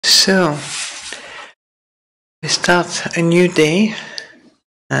So, we start a new day,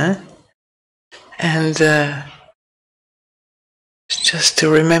 and just to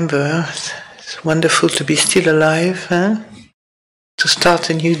remember, it's wonderful to be still alive, to start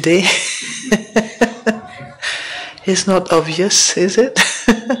a new day. It's not obvious, is it?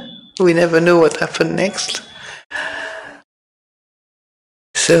 We never know what happened next.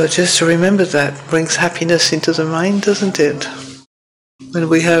 So just to remember that brings happiness into the mind, doesn't it? When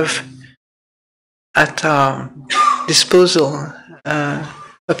we have at our disposal a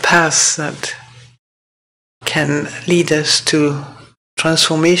path that can lead us to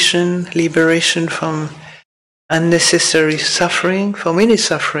transformation, liberation from unnecessary suffering, from any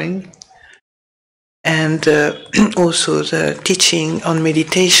suffering, and also the teaching on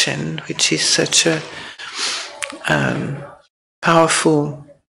meditation, which is such a powerful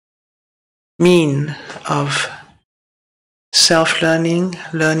mean of self-learning,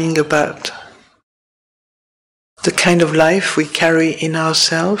 learning about the kind of life we carry in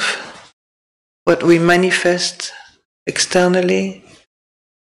ourselves, what we manifest externally,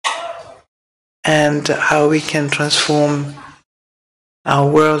 and how we can transform our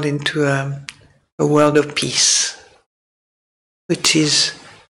world into a world of peace, which is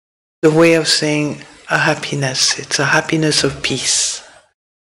the way of saying a happiness. It's a happiness of peace,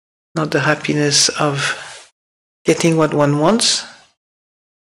 not the happiness of getting what one wants,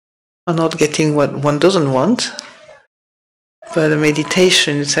 or not getting what one doesn't want. But a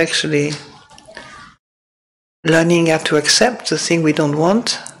meditation is actually learning how to accept the thing we don't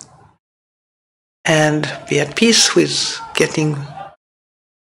want and be at peace with getting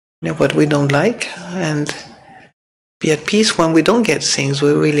what we don't like, and be at peace when we don't get things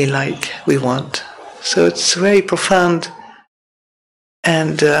we really like, we want. So it's very profound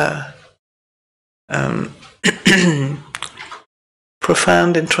and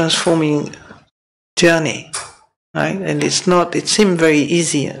profound and transforming journey, right? And it's not, it seemed very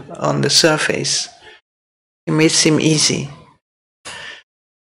easy on the surface. It may seem easy.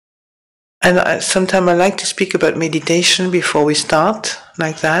 And sometimes I like to speak about meditation before we start,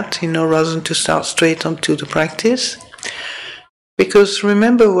 like that, rather than to start straight onto the practice. Because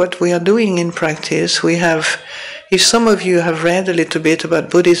remember what we are doing in practice. We have, if some of you have read a little bit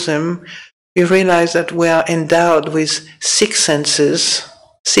about Buddhism, you realize that we are endowed with 6 senses,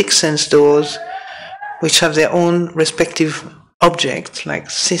 6 sense doors, which have their own respective objects,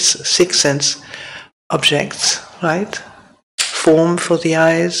 like 6 sense objects, right? Form for the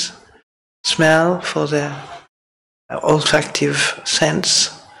eyes, smell for the olfactive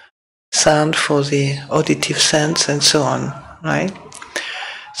sense, sound for the auditive sense, and so on, right?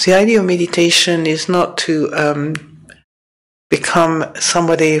 So the idea of meditation is not to become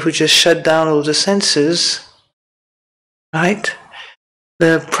somebody who just shut down all the senses, right?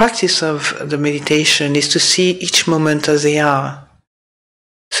 The practice of the meditation is to see each moment as they are.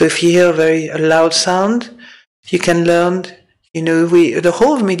 So if you hear a loud sound, you can learn, the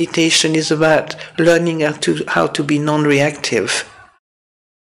whole of meditation is about learning how to be non-reactive.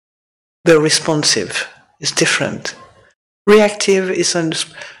 The responsive is different. Reactive is a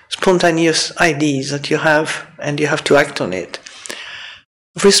spontaneous ideas that you have, and you have to act on it.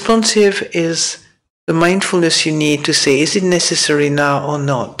 Responsive is the mindfulness you need to say, is it necessary now or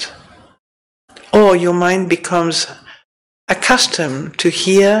not? Or your mind becomes accustomed to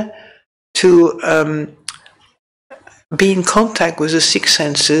hear, to be in contact with the 6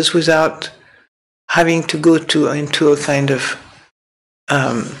 senses without having to go into a kind of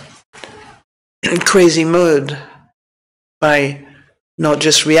crazy mode by not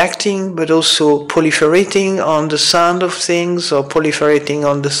just reacting, but also proliferating on the sound of things, or proliferating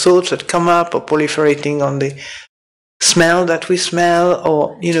on the thoughts that come up, or proliferating on the smell that we smell,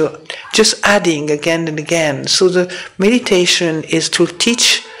 or, just adding again and again. So the meditation is to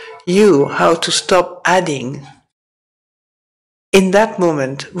teach you how to stop adding. In that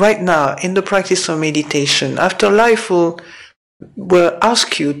moment, right now, in the practice of meditation, after life will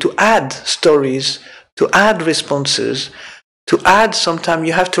ask you to add stories, to add responses, to add, sometimes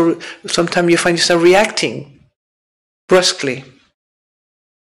you find yourself reacting brusquely.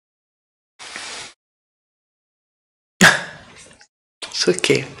 It's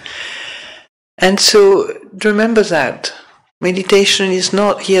okay. And so remember that meditation is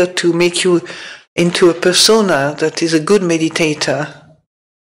not here to make you into a persona that is a good meditator.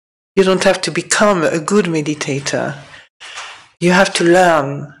 You don't have to become a good meditator. You have to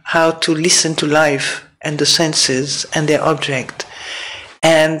learn how to listen to life and the senses and their object.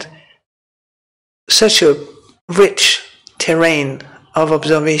 And such a rich terrain of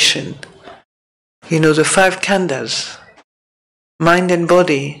observation. The 5 khandhas, mind and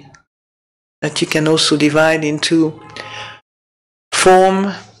body, that you can also divide into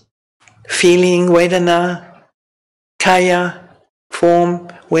form, feeling, vedana, kaya, form,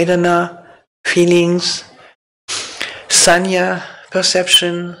 vedana, feelings, sanya,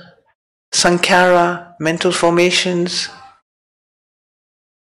 perception, sankhara, mental formations,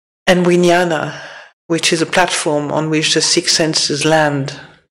 and vijnana, which is a platform on which the six senses land.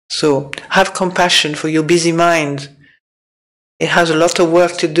 So have compassion for your busy mind. It has a lot of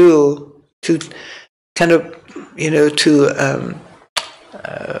work to do to kind of, to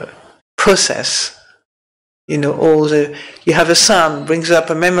process, all the, you have a sound, brings up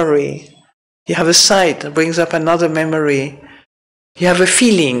a memory. You have a sight, that brings up another memory. You have a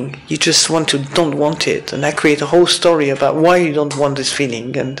feeling, you just don't want it. And I create a whole story about why you don't want this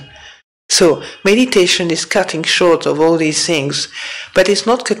feeling. And so meditation is cutting short of all these things, but it's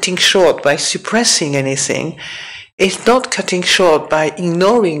not cutting short by suppressing anything. It's not cutting short by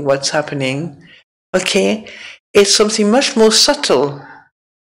ignoring what's happening, okay? It's something much more subtle.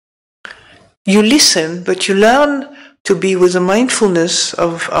 You listen, but you learn to be with the mindfulness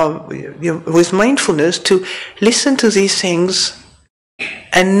with mindfulness to listen to these things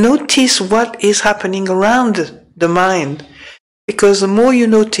and notice what is happening around the mind. Because the more you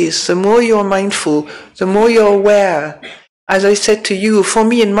notice, the more you're mindful, the more you're aware. As I said to you, for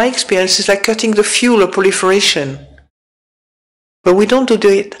me, in my experience, it's like cutting the fuel of proliferation. But we don't do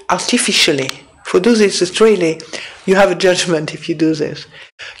it artificially. For do this, it's really, you have a judgment if you do this.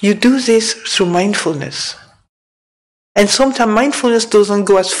 You do this through mindfulness. And sometimes mindfulness doesn't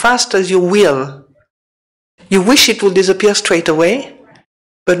go as fast as you will. You wish it would disappear straight away,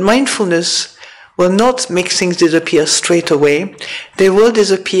 but mindfulness will not make things disappear straight away. They will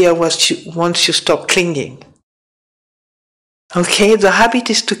disappear once you stop clinging. Okay, the habit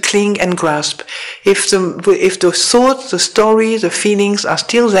is to cling and grasp. If the thoughts, the stories, the feelings are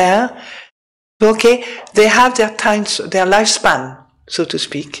still there, okay, they have their time, their lifespan, so to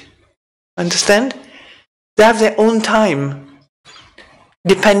speak. Understand? They have their own time,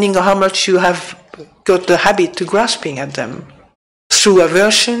 depending on how much you have got the habit to grasping at them. Through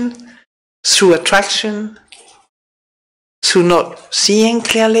aversion, through attraction, through not seeing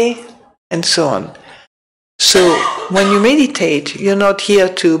clearly, and so on. So when you meditate, you're not here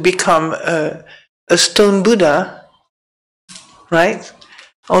to become a stone Buddha, right?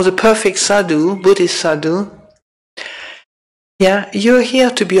 Or the perfect sadhu, Buddhist sadhu. Yeah, you're here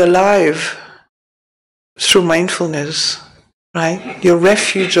to be alive through mindfulness, right? Your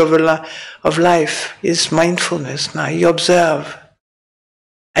refuge of life is mindfulness now. You observe.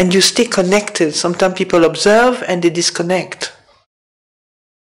 And you stay connected. Sometimes people observe and they disconnect.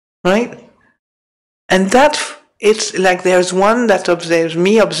 Right? And that, it's like there's one that observes,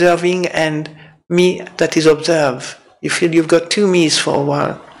 me observing, and me that is observed. You feel you've got two me's for a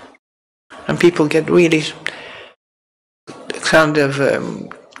while. And people get really kind of, a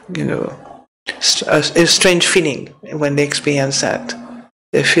strange feeling when they experience that.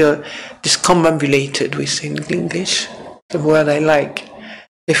 They feel discombobulated, we say in English, the word I like.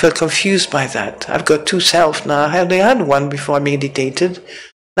 They feel confused by that. I've got two selves now. I only had one before I meditated.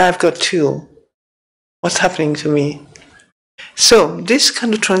 Now I've got two. What's happening to me? So this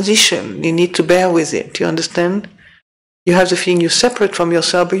kind of transition, you need to bear with it. Do you understand? You have the feeling you're separate from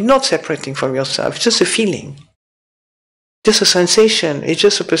yourself, but you're not separating from yourself. It's just a feeling. Just a sensation. It's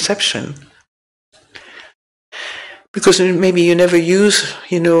just a perception. Because maybe you never use,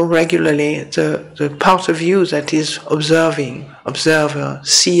 regularly the part of you that is observing, observer,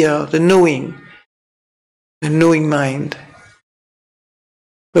 seer, the knowing mind.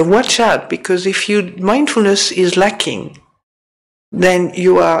 But watch out, because if mindfulness is lacking, then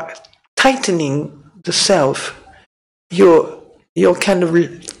you are tightening the self. You're kind of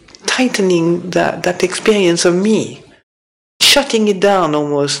tightening that experience of me, shutting it down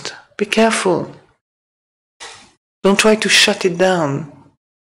almost. Be careful. Don't try to shut it down.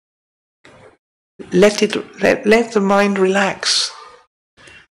 Let the mind relax.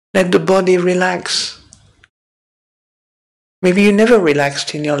 Let the body relax. Maybe you never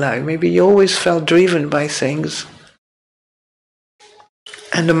relaxed in your life. Maybe you always felt driven by things.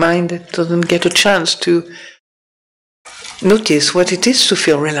 And the mind doesn't get a chance to notice what it is to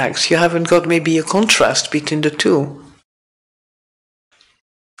feel relaxed. You haven't got maybe a contrast between the two.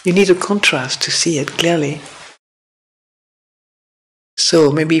 You need a contrast to see it clearly.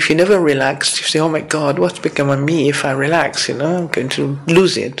 So maybe if you never relaxed, you say, oh my God, what's become of me if I relax? I'm going to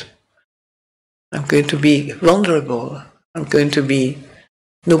lose it. I'm going to be vulnerable. I'm going to be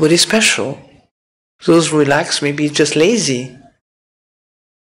nobody special. Those who relax may be just lazy.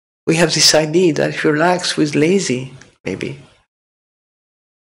 We have this idea that if you relax, we're lazy, maybe.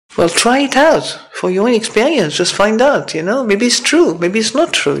 Well, try it out for your own experience. Just find out, you know. Maybe it's true, maybe it's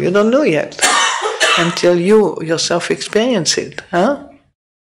not true. You don't know yet until you yourself experience it. Huh?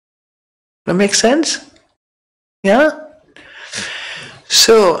 That makes sense? Yeah?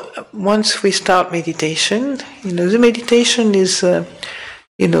 So, once we start meditation, you know, the meditation is,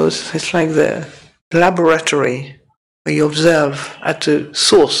 you know, it's like the laboratory where you observe at the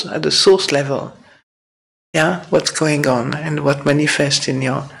source level, yeah, what's going on and what manifests in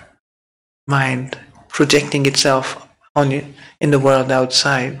your mind, projecting itself on you in the world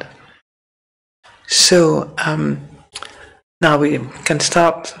outside. So now we can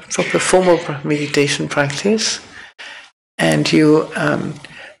start proper formal meditation practice, and you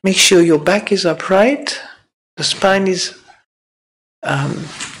make sure your back is upright, the spine is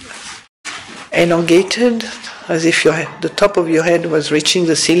elongated, as if the top of your head was reaching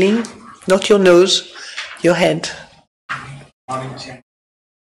the ceiling, not your nose, your head.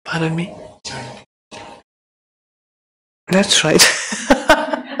 Pardon me? That's right.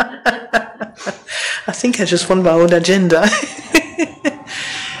 I think I just want my own agenda.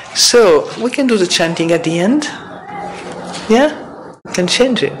 So, we can do the chanting at the end. Yeah? We can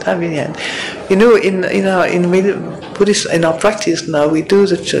change it at the end. You know, in our practice now, we do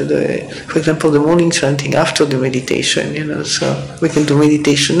for example, the morning chanting after the meditation, you know, so we can do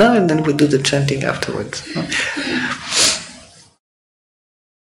meditation now and then we do the chanting afterwards.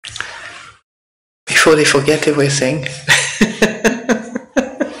 Before they forget everything.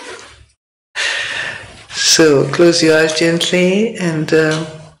 So close your eyes gently and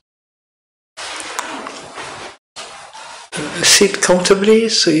sit comfortably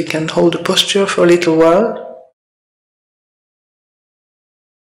so you can hold the posture for a little while.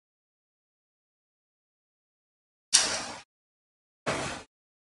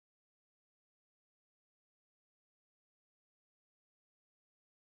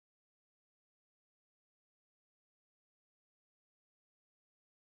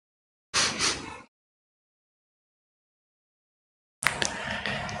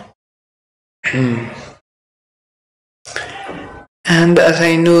 And as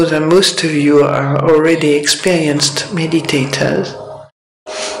I know that most of you are already experienced meditators,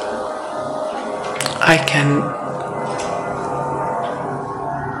 I can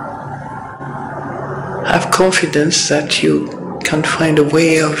have confidence that you can find a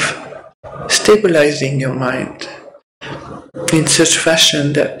way of stabilizing your mind in such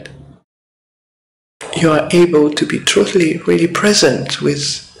fashion that you are able to be totally, really present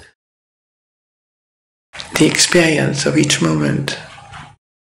with the experience of each moment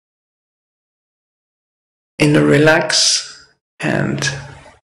in a relaxed and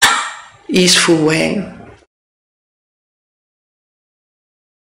easeful way.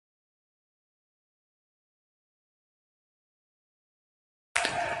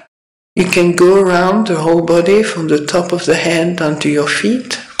 You can go around the whole body from the top of the head down to your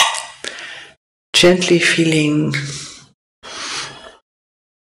feet, gently feeling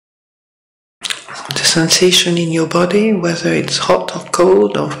the sensation in your body, whether it's hot or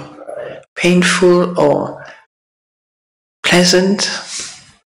cold or painful or pleasant.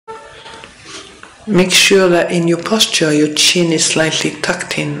 Make sure that in your posture your chin is slightly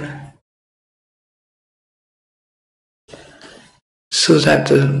tucked in, so that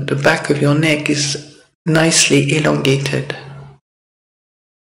the back of your neck is nicely elongated.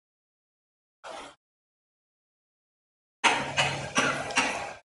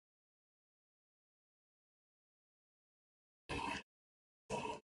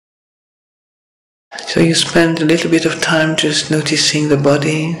 So you spend a little bit of time just noticing the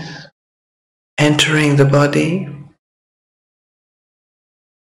body, entering the body.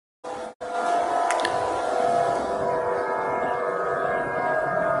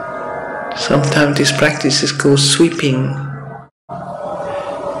 Sometimes this practice is called sweeping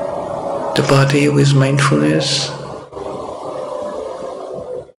the body with mindfulness.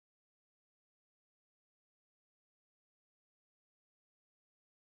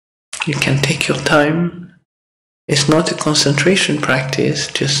 You can take your time. It's not a concentration practice,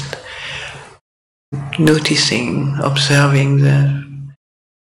 just noticing, observing the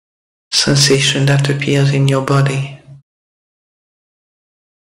sensation that appears in your body.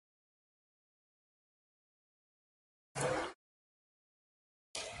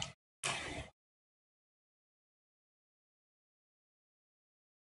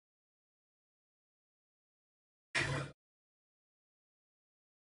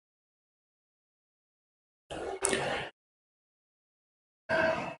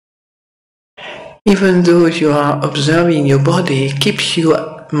 Even though you are observing your body, keep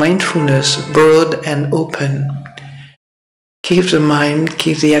your mindfulness broad and open. keep the mind,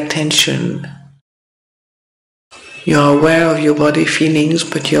 keep the attention. You are aware of your body feelings,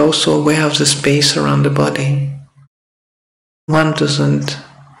 but you're also aware of the space around the body. One doesn't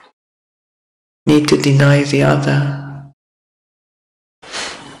need to deny the other.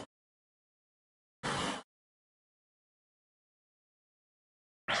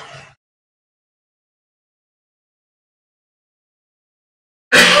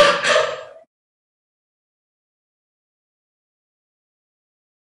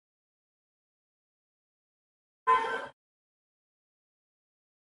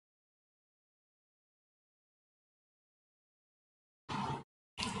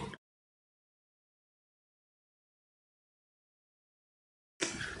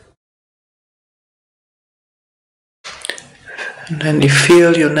 And then you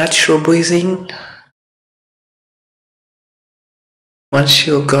feel your natural breathing. Once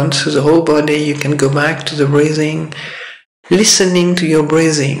you've gone through the whole body, you can go back to the breathing, listening to your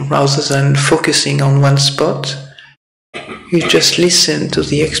breathing rather than focusing on one spot. You just listen to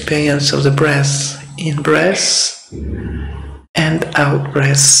the experience of the breath, in breath and out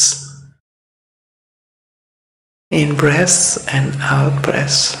breath. In breath and out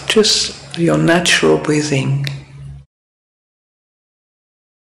breath. Just your natural breathing.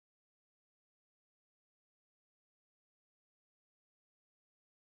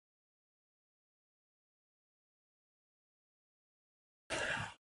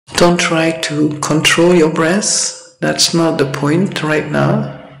 Don't try to control your breath. That's not the point right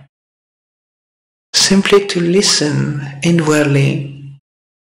now. Simply to listen inwardly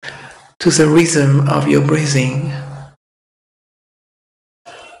to the rhythm of your breathing.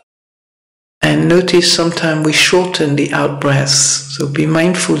 And notice sometimes we shorten the out breath. So be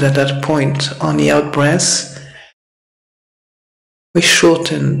mindful that at that point on the out breath, we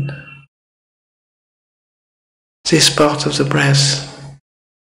shorten this part of the breath.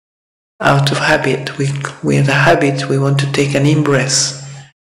 Out of habit, we have the habit, we want to take an in-breath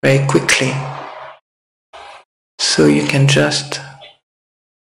very quickly. So you can just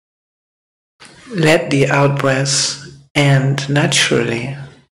let the out-breath end naturally.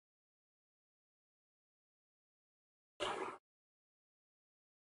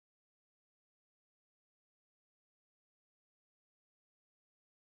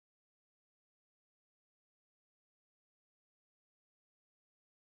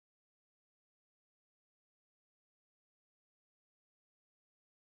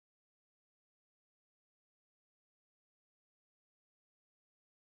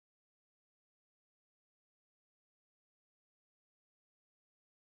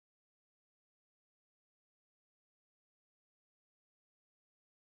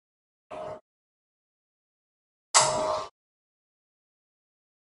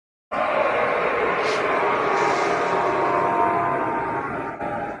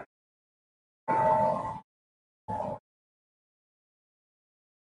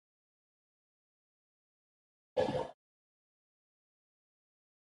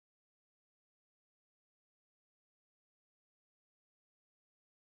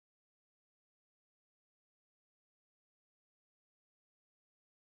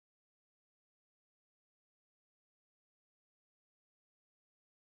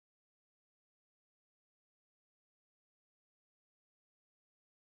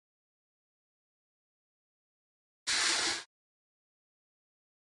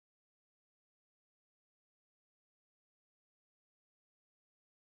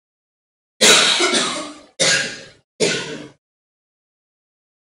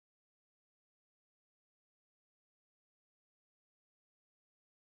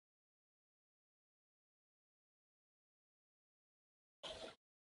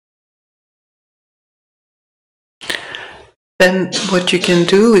 Then what you can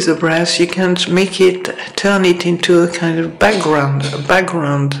do with the breath, you can make it, turn it into a kind of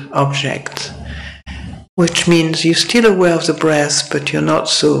background object, which means you're still aware of the breath, but you're not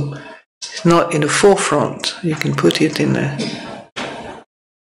so, it's not in the forefront. You can put it in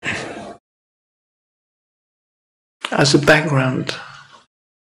as a background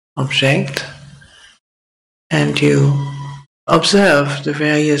object, and you observe the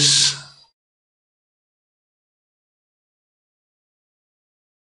various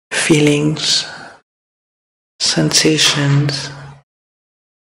feelings, sensations,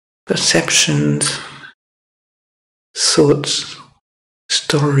 perceptions, thoughts,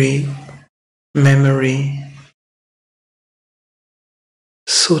 story, memory,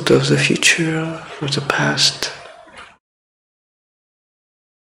 thought of the future, of the past.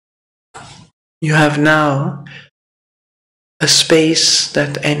 You have now a space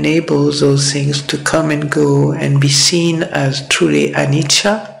that enables those things to come and go and be seen as truly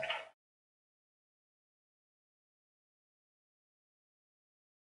anicca.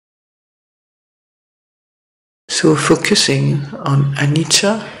 So focusing on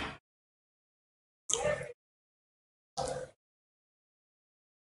anicca,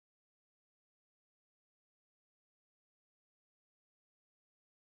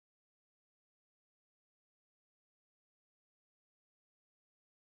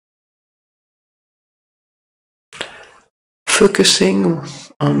 focusing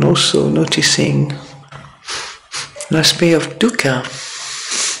on also noticing an aspect of dukkha,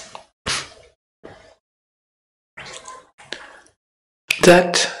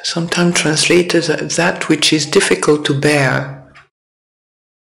 that sometimes translated as that which is difficult to bear.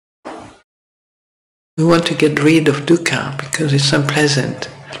 We want to get rid of dukkha because it's unpleasant.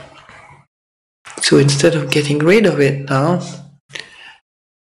 So instead of getting rid of it now,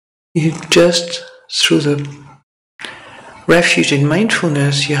 you just, through the refuge in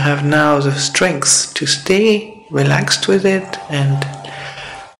mindfulness, you have now the strength to stay relaxed with it and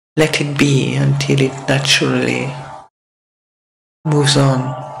let it be until it naturally moves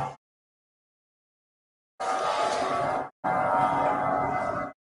on.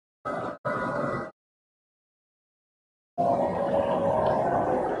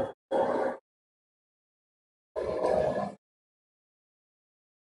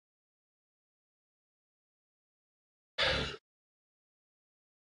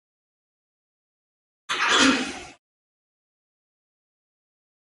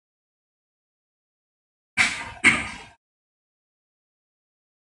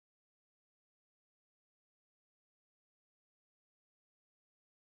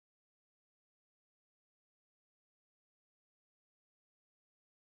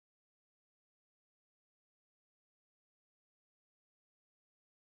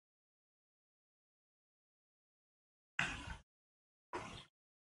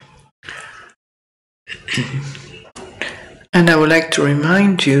 And I would like to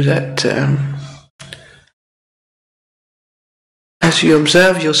remind you that as you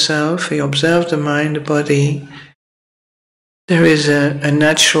observe yourself, you observe the mind, the body, there is a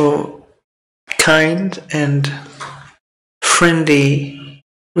natural, kind and friendly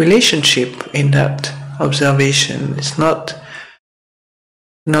relationship in that observation. It's not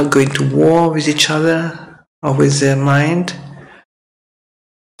going to war with each other or with the mind.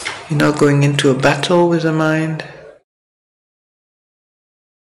 You're not going into a battle with the mind.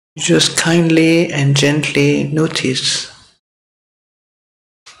 You just kindly and gently notice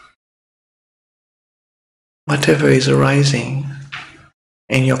whatever is arising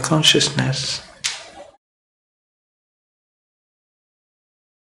in your consciousness.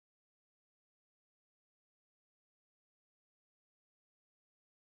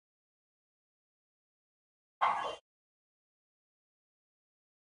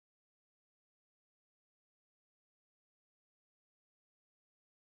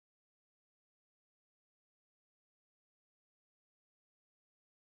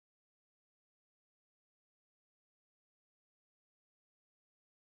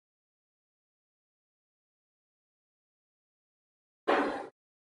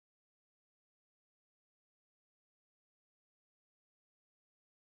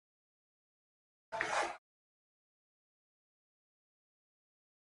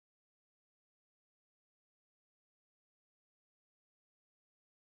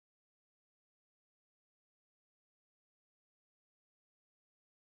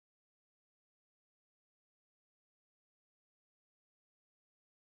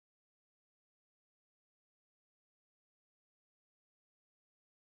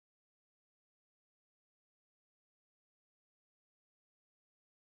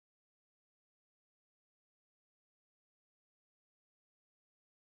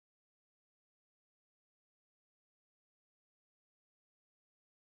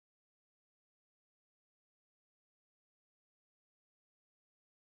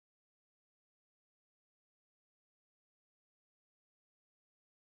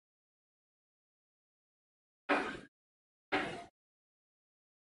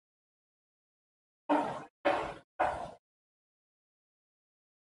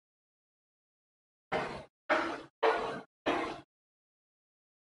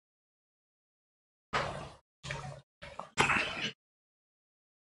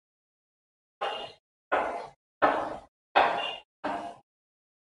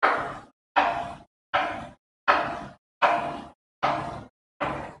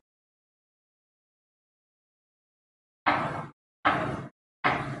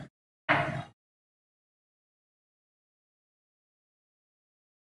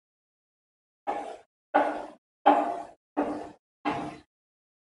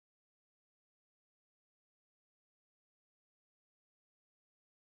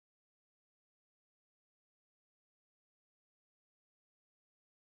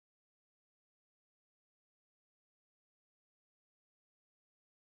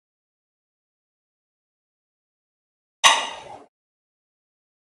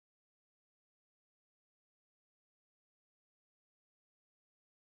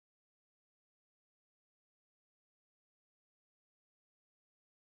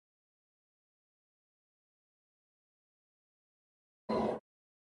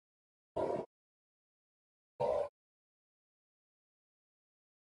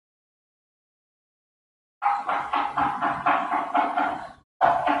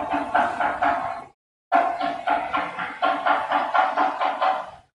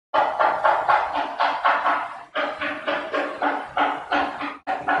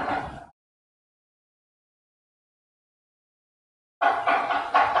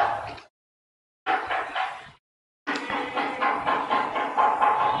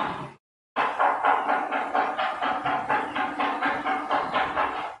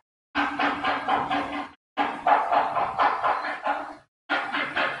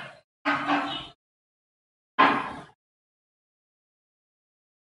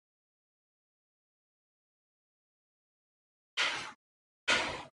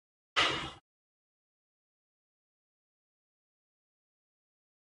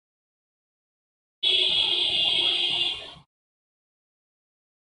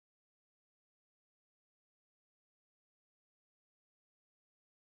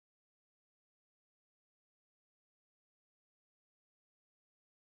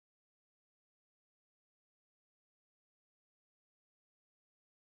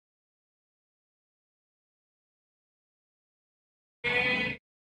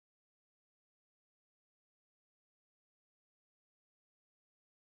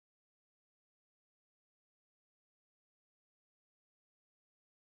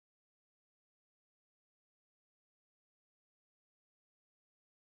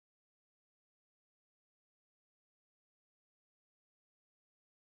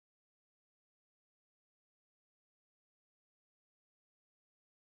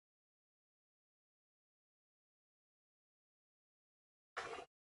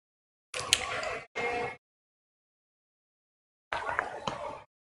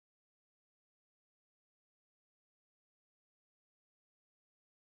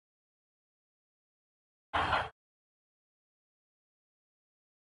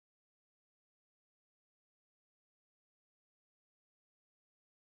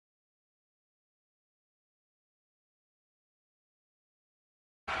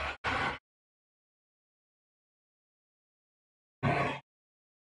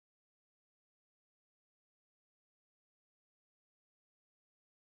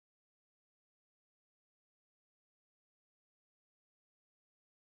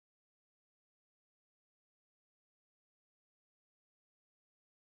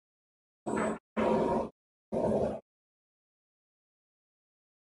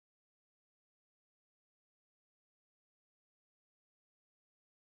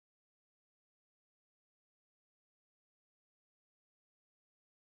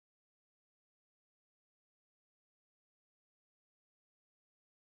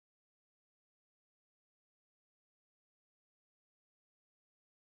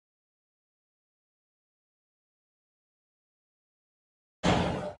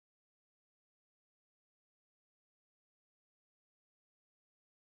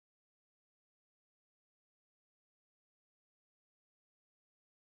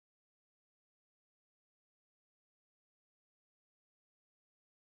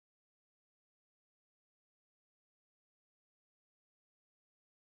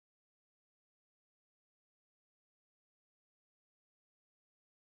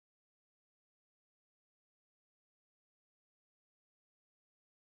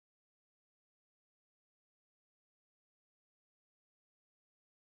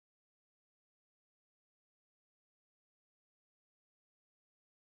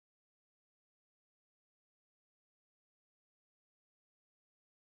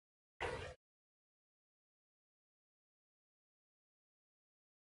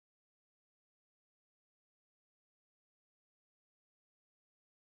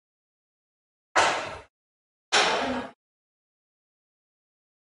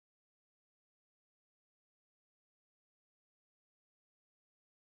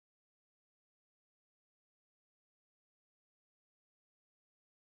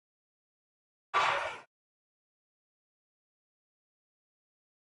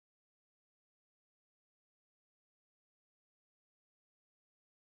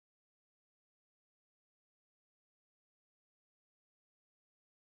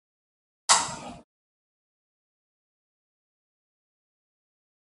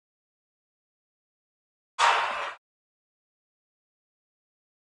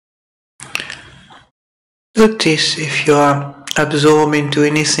 Notice if you are absorbed into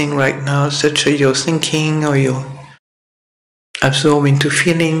anything right now, such as your thinking or you're absorbed into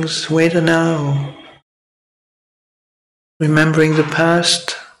feelings, vedana, or remembering the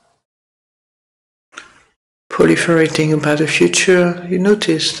past, proliferating about the future. You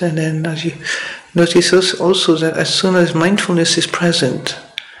notice, and then as you notice also that as soon as mindfulness is present,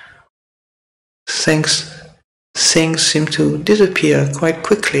 things things seem to disappear quite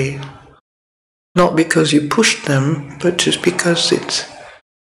quickly. Not because you pushed them, but just because it's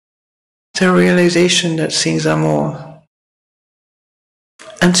the realization that things are more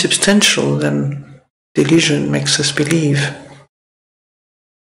unsubstantial than delusion makes us believe.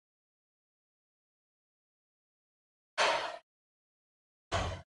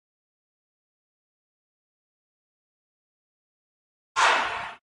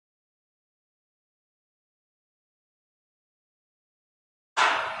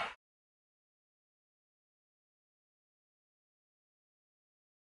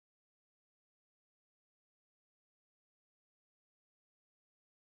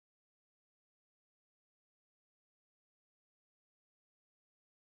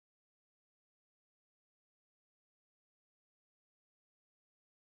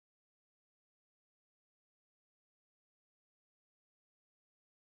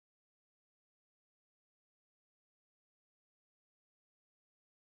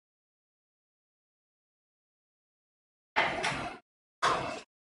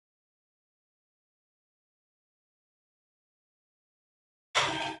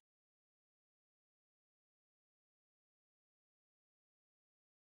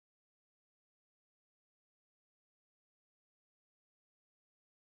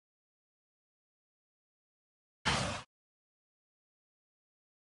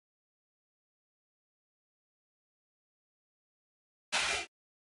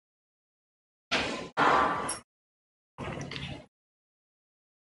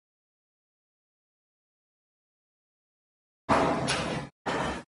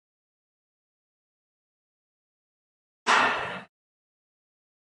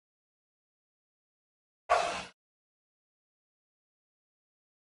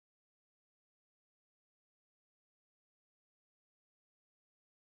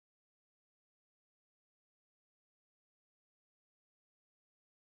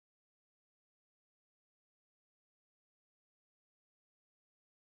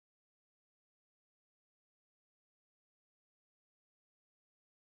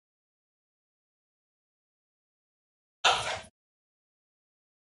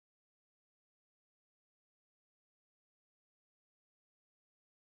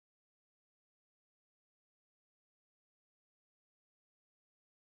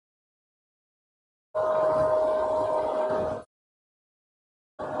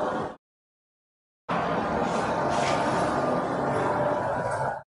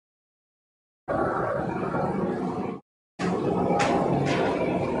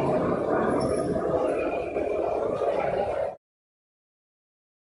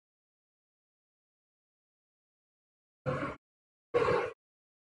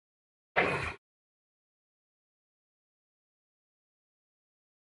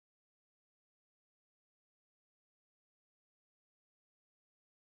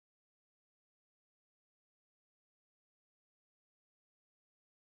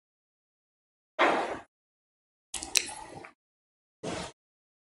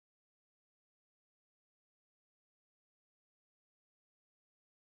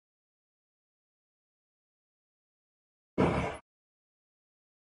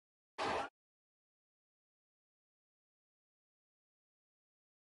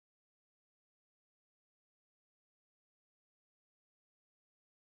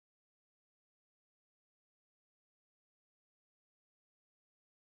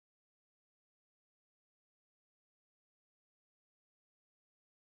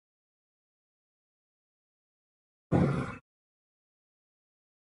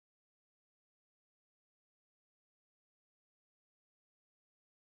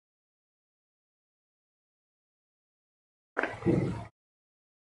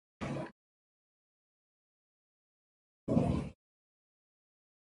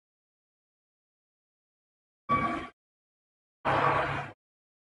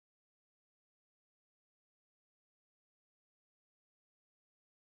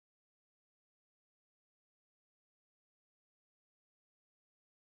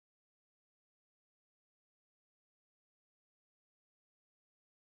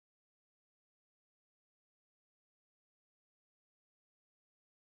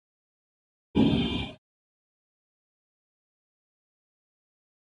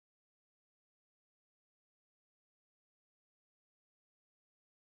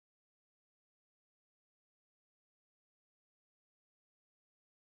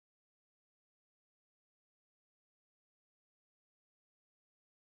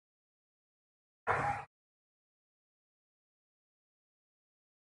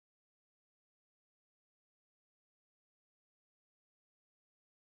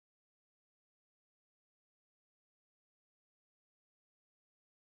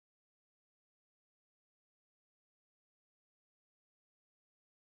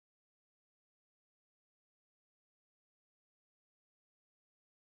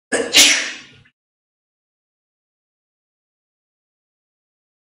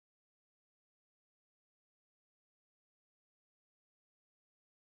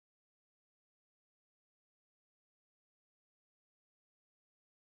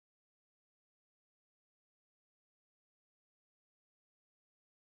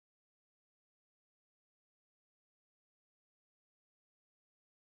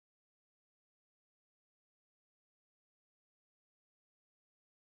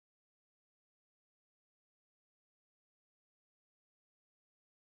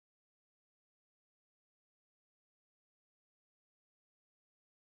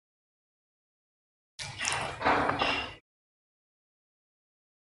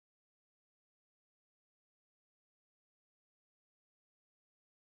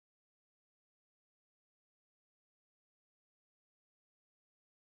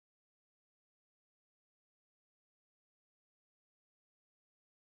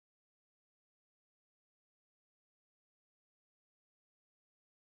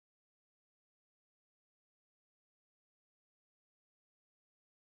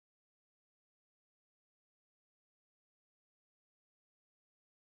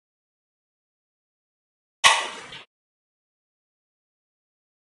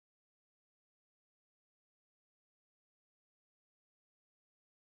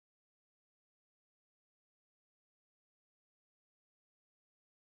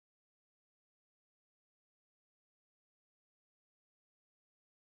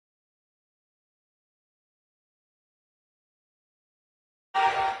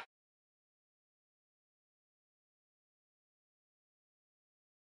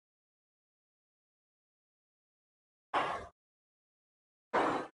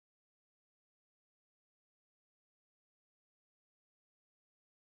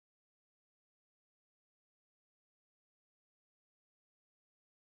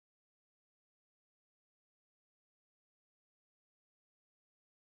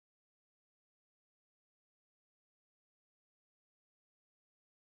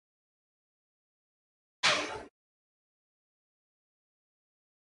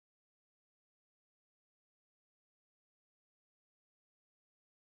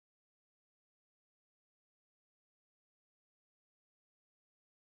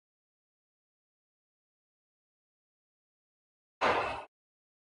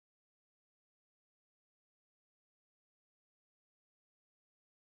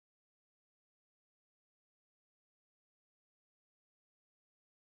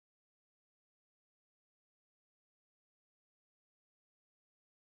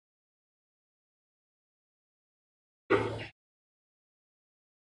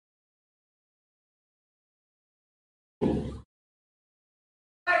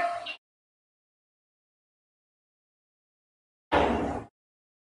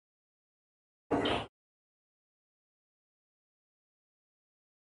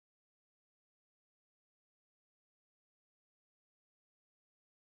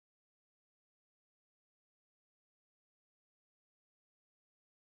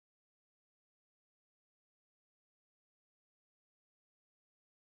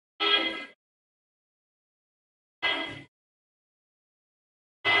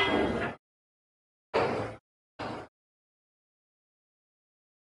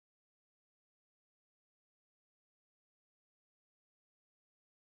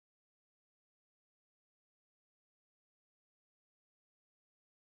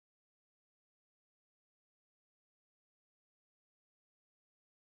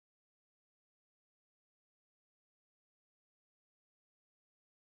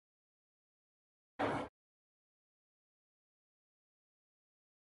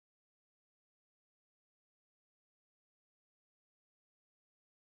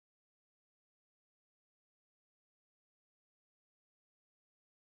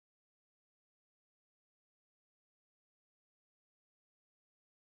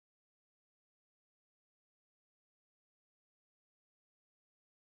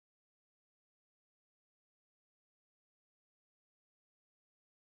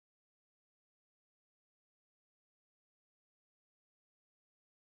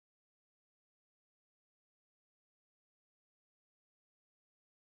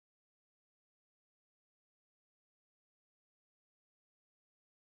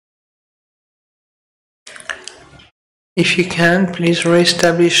 If you can, please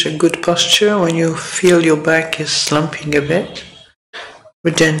re-establish a good posture. When you feel your back is slumping a bit,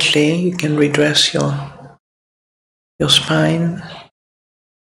 but gently you can redress your spine.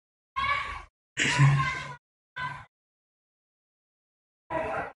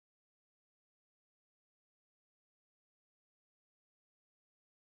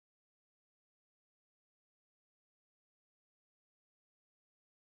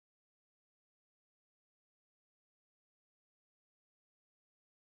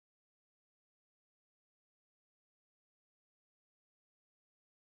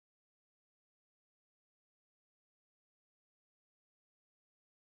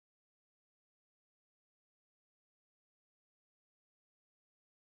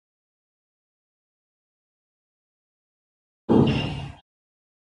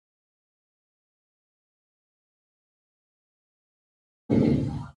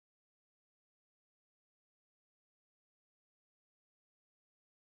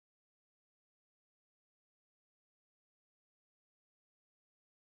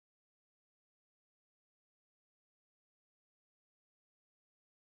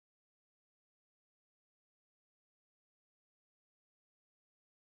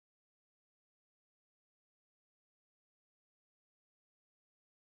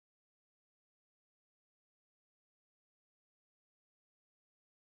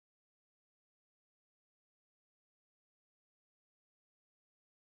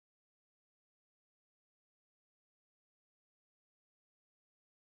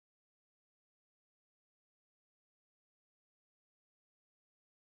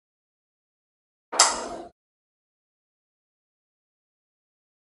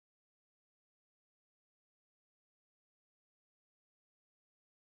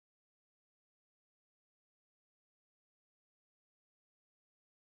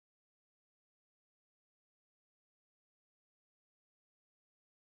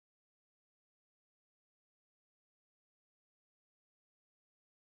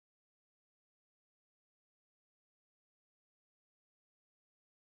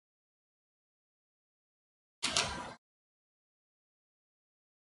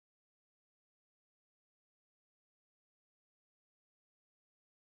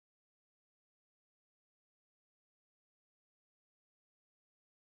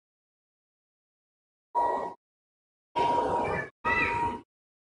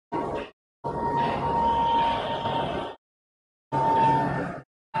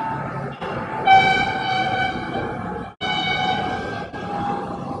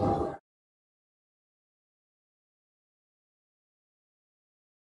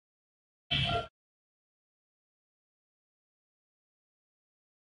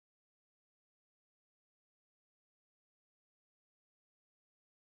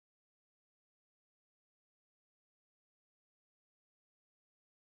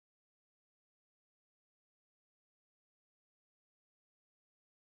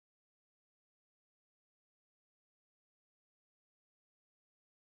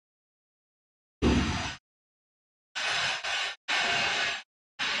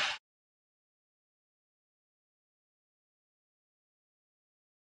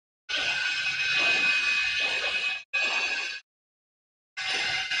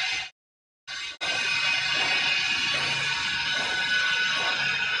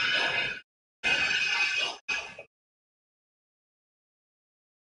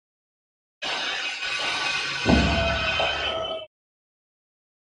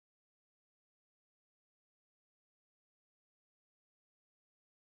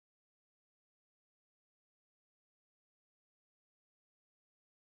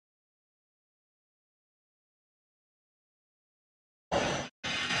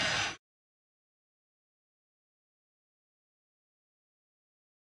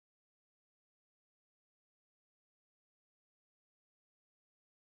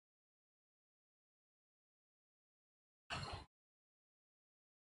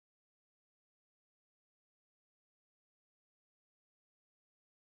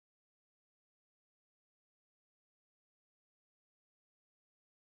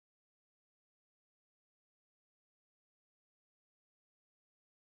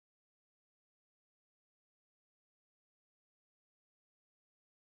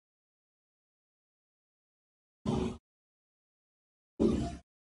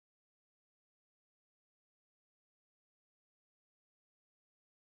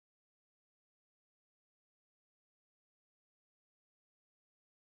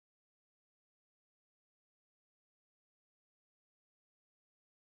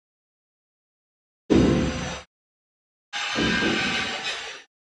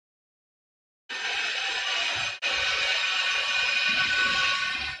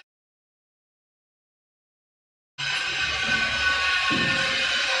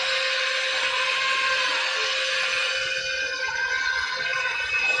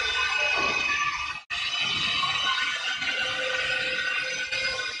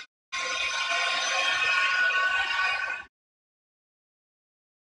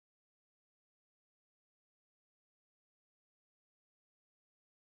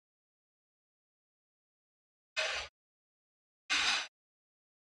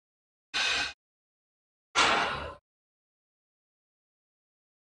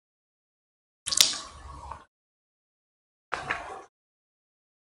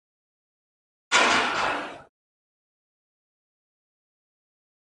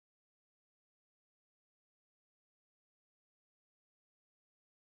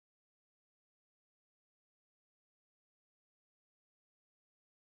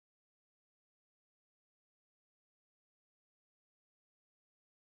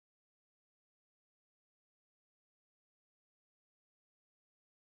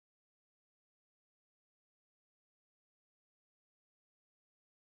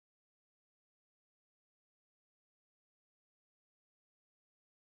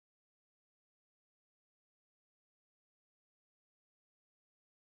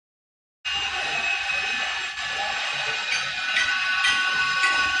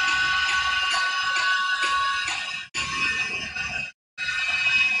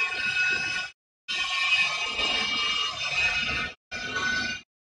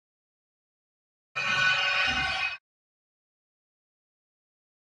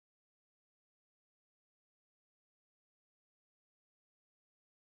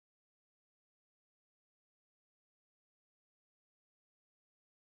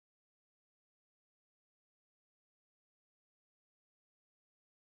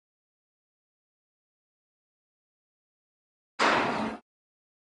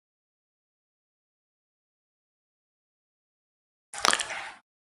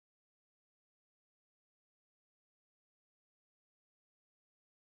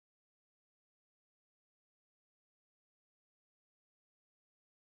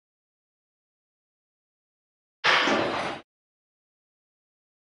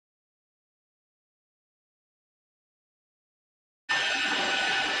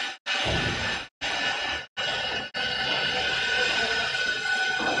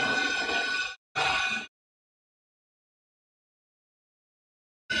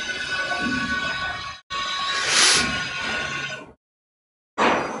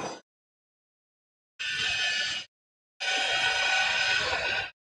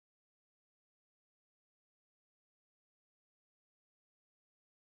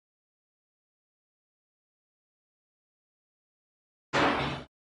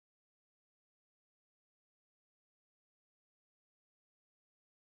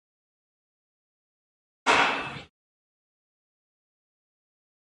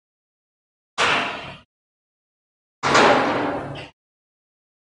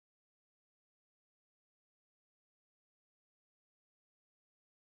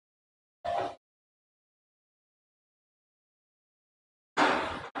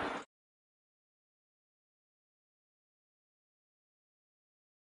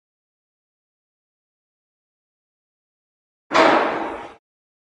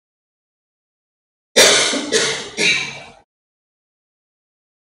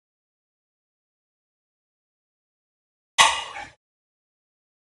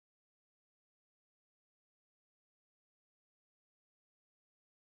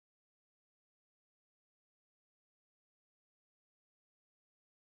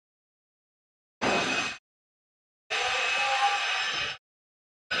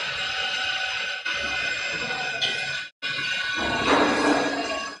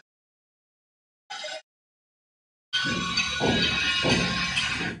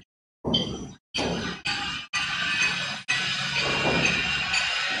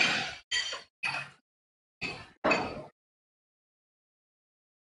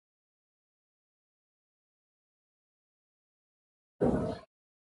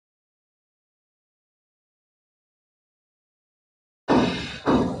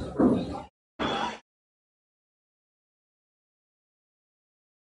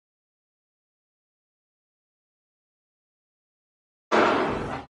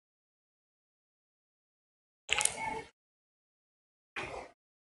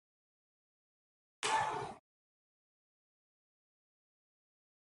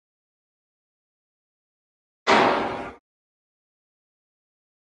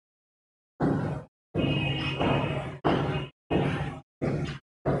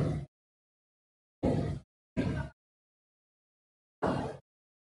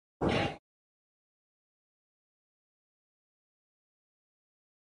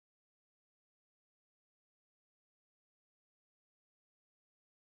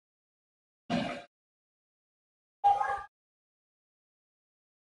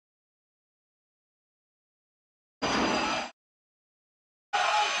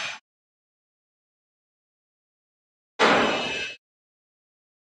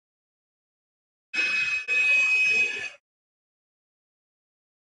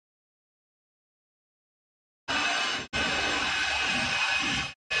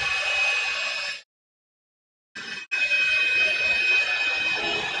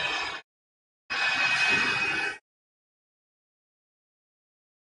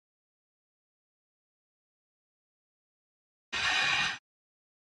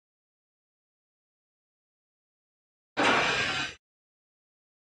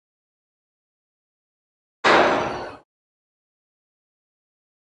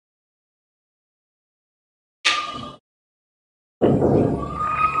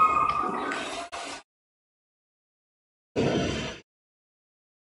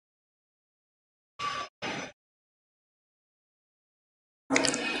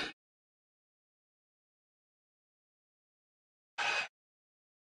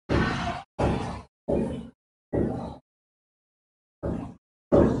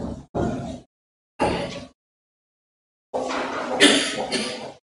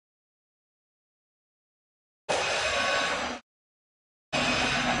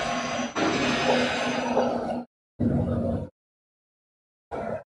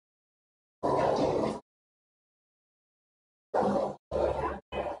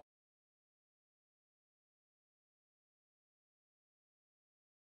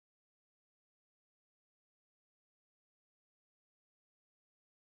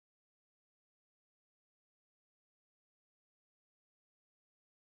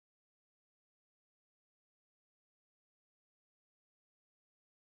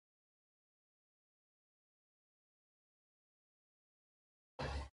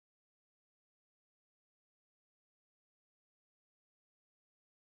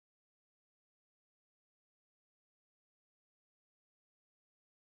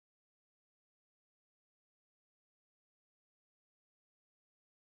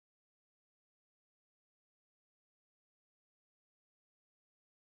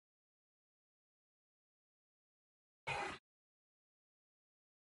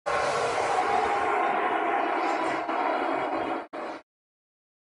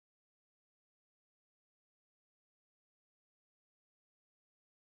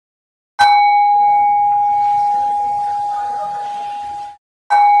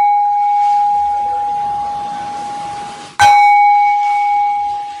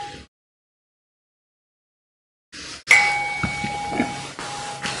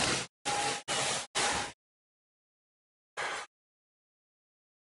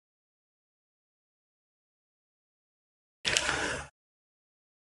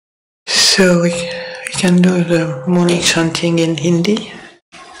 So we can do the morning chanting in Hindi.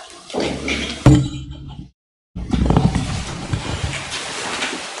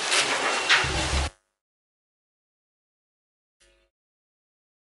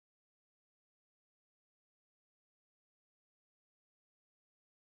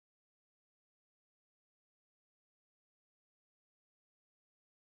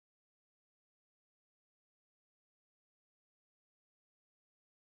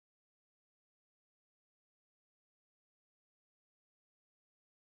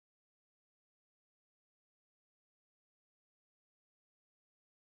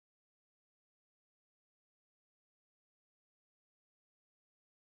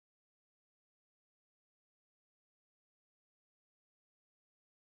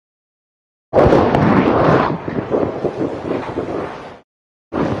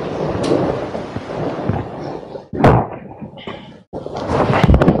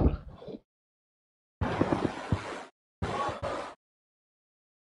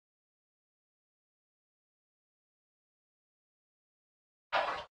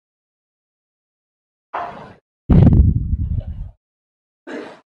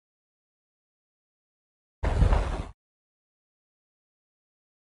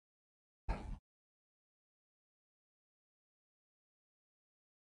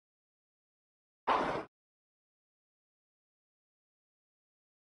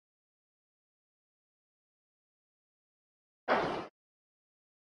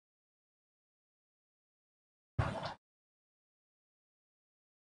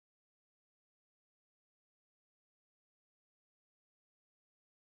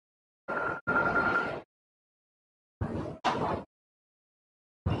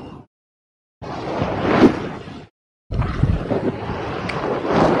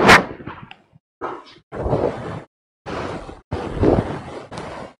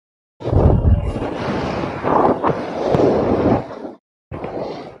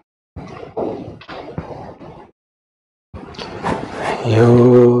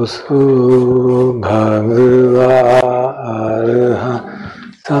 Yosu Bhagava Araha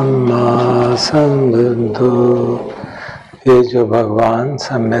Samma Sambuddho, ये जो भगवान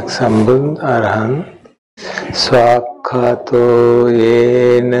सम्यक संबुद्ध अरहंत स्वाक्षातो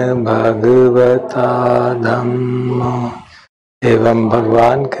येन भगवता धम्मो, एवं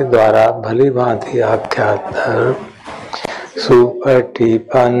भगवान के द्वारा भली भांति आख्यात धर्म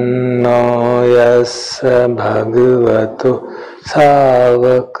सुपटिपन्नो यस्य भगवतो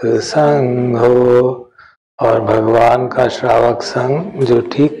सावक संघो, और भगवान का श्रावक संघ जो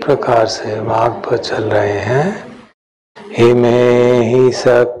ठीक प्रकार से मार्ग पर चल रहे हैं, हिमे हि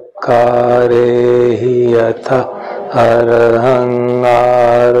सत्कारे हि यथा अर्हं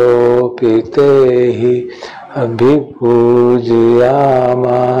आरोपिते हि अभिपूजयामा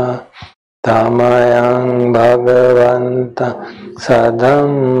तमयं भगवन्तं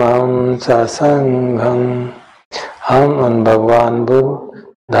सधम्मं ससंघं। हम उन भगवान बुद्ध,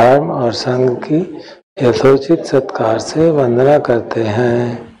 धर्म और संघ की यथोचित सत्कार से वंदना करते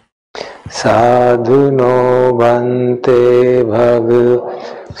हैं। साधुनो भन्ते भग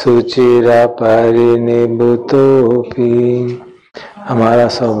सुचिरा परिनिभूतोपि। हमारा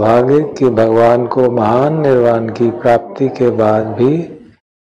सौभाग्य कि भगवान को महान निर्वाण की प्राप्ति के बाद भी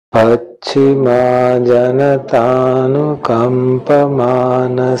पश्चिमा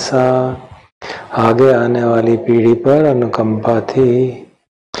जनतानुकंपमानसा, आगे आने वाली पीढ़ी पर अनुकंपा थी।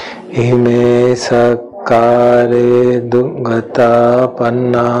 इमे सकारे दुगता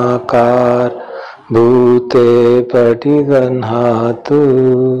पन्नाकार भूते पटिगन्हातु।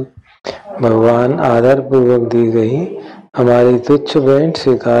 भगवान आदर पूर्वक दी गई हमारी तुच्छ भेंट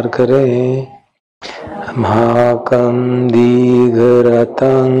स्वीकार करें। महाकं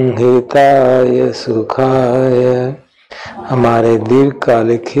दीघरतं हिताय सुखाय, हमारे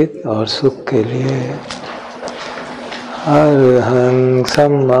दीर्घकालिक हित और सुख के लिए। अर्हं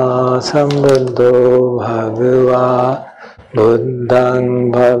सम्मा संबुद्धो भगवा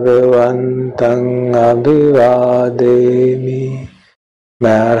बुद्धं भगवन्तं अभिवादेमि।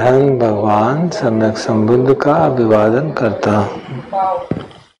 मैं अर्हं भगवान सम्यक संबुद्ध का अभिवादन करता हूँ।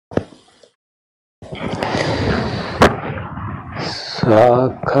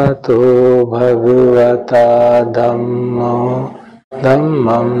 स्वाखतो भगवता धम्मो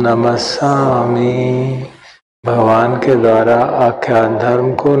धम्मं नमस्सामि। भगवान के द्वारा आख्यात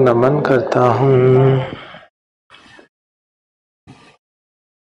धर्म को नमन करता हूँ।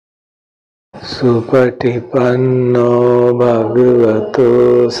 सुपटिपन्नो भगवतो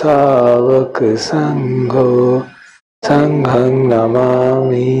सावक संघो संघं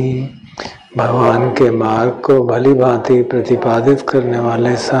नमामि। भगवान के मार्ग को भली भांति प्रतिपादित करने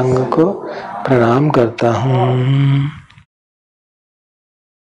वाले संघ को प्रणाम करता हूँ।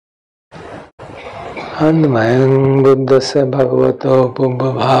 अन्वयं बुद्धस्य भगवतो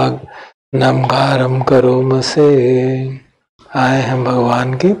पुंभभाग नमस्कारं करोमसे। आए हम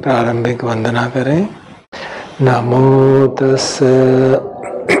भगवान की प्रारंभिक वंदना करें। नमो तस्से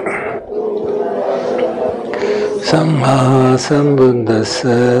सम्मा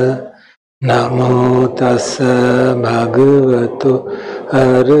संबुद्धस्से नमो तस्से भगवतो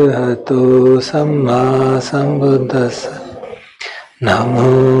अरहतो सम्मा संबुद्धस्से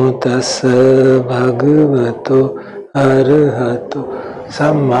नमो तस्से भगवतो अरहतो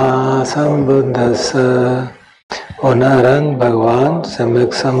सम्मा संबुद्धस्से। अनंत भगवान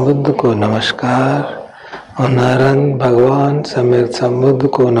सम्यक संबुद्ध को नमस्कार। अनंत भगवान सम्यक संबुद्ध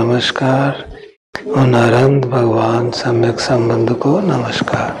को नमस्कार। अनंत भगवान सम्यक संबुद्ध को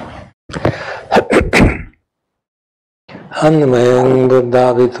नमस्कार। अन्मयं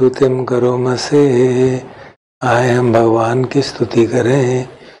बुद्धाभिधूतिं करोमसे। आए हम भगवान की स्तुति करें।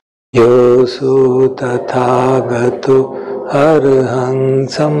 योसु तथागतो अरहं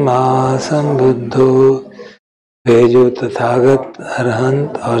सम्मा संबुद्धो। वे जो तथागत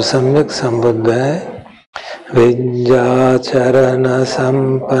अरहंत और सम्यक संबुद्ध है। विद्याचरण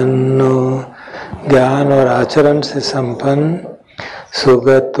संपन्नो, ज्ञान और आचरण से संपन्न।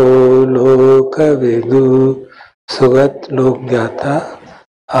 सुगतो लोक विदु, सुगत लोक ज्ञाता।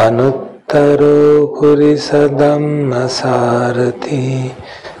 अनुत्तरो पुरिसदम्म सारथी,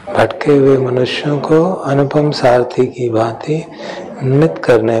 भटके हुए मनुष्यों को अनुपम सारथी की भांति निमित्त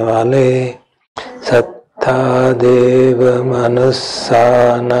करने वाले। सत्तादेव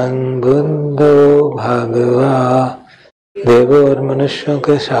मनुस्सानं बुद्धो भगवा। देवों और मनुष्यों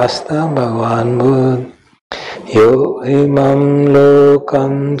के शास्त्र भगवान बुद्ध। यो इमं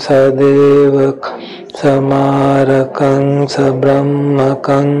लोकं सदेवकं समारकं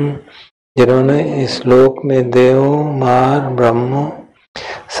सब्रह्मकं। जिन्होंने इस लोक में देवों, मार, ब्रह्मों,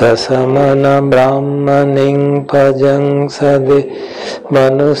 ससमन ब्राह्मणिं भजं सदे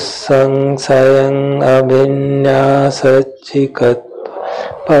मनुस्सं स्वयं अभिन्यासचिकत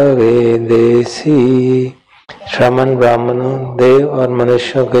पवेदेसी। श्रमण ब्राह्मणों, देव और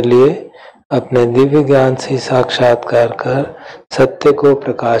मनुष्यों के लिए अपने दिव्य ज्ञान से साक्षात्कार कर सत्य को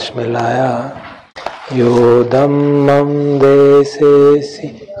प्रकाश में लाया। यो धम्मं देशेसि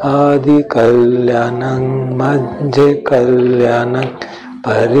आदि कल्याणं मध्य कल्याणं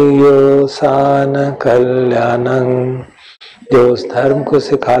पर्यवसान कल्याणं। जो उस धर्म को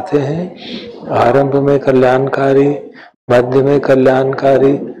सिखाते हैं आरंभ में कल्याणकारी, मध्य में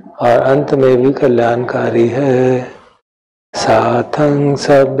कल्याणकारी और अंत में भी कल्याणकारी है। साथं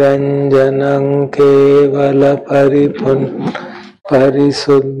सव्यंजनं केवल परिपूर्ण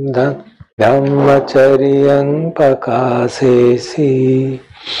परिशुद्ध ब्रह्मचर्यं प्रकाशेसि।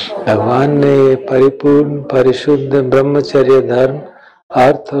 भगवान ने परिपूर्ण परिशुद्ध ब्रह्मचर्य धर्म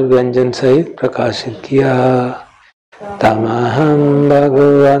अर्थ और व्यंजन सहित प्रकाशित किया। तमहं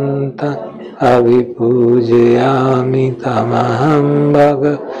भगवन्तं अभिपूजयामि तमहं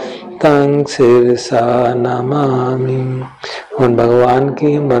भगवन्तं शिरसा नमामि। उन भगवान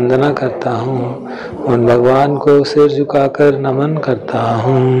की वंदना करता हूँ, उन भगवान को सिर झुकाकर नमन करता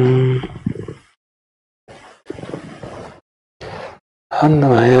हूँ।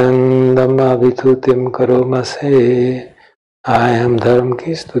 अन्नमयं धम्माभिधूतिं करोमसे। आए हम धर्म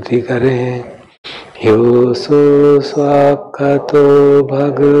की स्तुति करें। यो सो स्वाकतो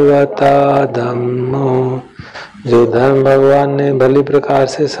भगवता धम्मो, जो धर्म भगवान ने भली प्रकार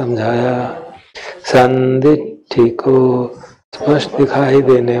से समझाया, संदिग्ध को स्पष्ट दिखाई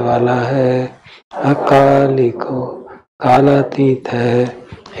देने वाला है, अकाली को कालातीत है,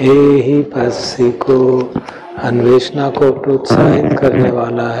 ही पस्सी को अन्वेषणा को प्रोत्साहित करने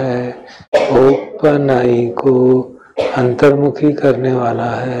वाला है, उपनयी को अंतर्मुखी करने वाला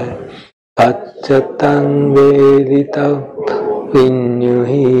है, अच्युतं वेदितं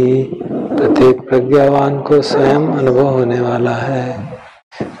विन्युहि प्रत्येक प्रज्ञावान को स्वयं अनुभव होने वाला है।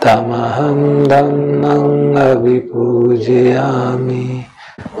 तमहं धम्मं अभिपूजयामि,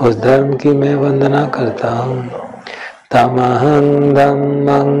 उस धर्म की मैं वंदना करता हूँ। तमहं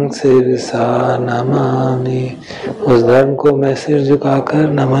धम्मं शिरसा नमामि, उस धर्म को मैं सिर झुकाकर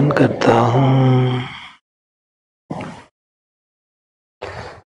नमन करता हूँ।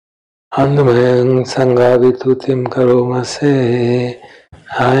 अन्नमयं संगाभिस्तुतिं करोमसे।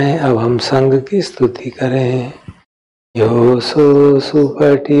 आए अब हम संघ की स्तुति करें। यो सो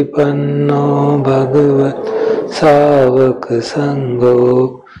सुपटिपन्नो भगवत सावक संगो,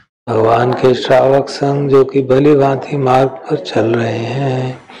 भगवान के श्रावक संघ जो कि भली भांति मार्ग पर चल रहे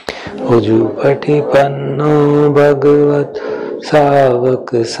हैं। उजुपटिपन्नो भगवत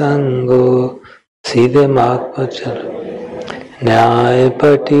सावक संगो, सीधे मार्ग पर चल। न्याय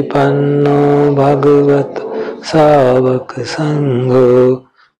पटिपन्नो भगवत सावक संगो,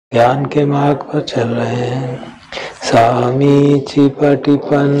 ज्ञान के मार्ग पर चल रहे हैं। सामीची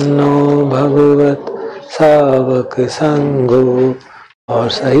पटिपन्नो भगवत सावक संगो, और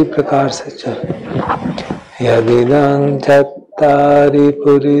सही प्रकार से चल। यदिदं चत्तारि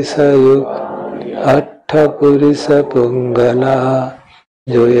पुरिसयुग अट्ठ पुरिस पुंगला,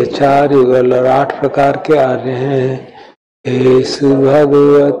 जो ये 4 युगल और 8 प्रकार के आर्य हैं। येषु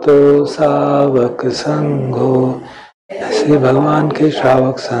भगवतो सावक संघो, ऐसे भगवान के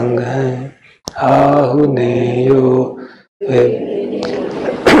श्रावक संघ हैं। आहुनेयो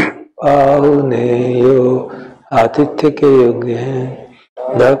आतिथ्य के योग्य हैं।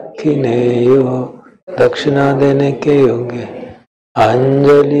 दक्षिणेयो दक्षिणा देने के योग्य।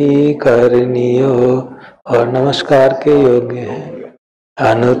 अंजलि करनियो और नमस्कार के योग्य हैं।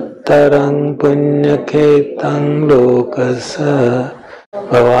 अनुत्तरं पुण्यखेतं लोकस,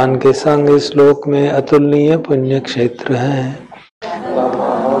 भगवान के संग इस लोक में अतुलनीय पुण्य क्षेत्र है।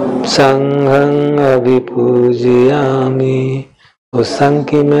 संघं अभिपूजयामि, उस संघ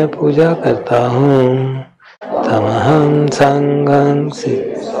की मैं पूजा करता हूँ। तमहं संघं,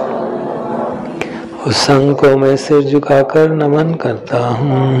 उस संघ को मैं सिर झुकाकर नमन करता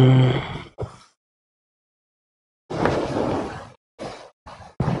हूँ।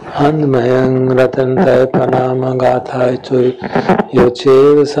 अन्नमयं रतनत्रय प्रणाम गाथाय चोय, यो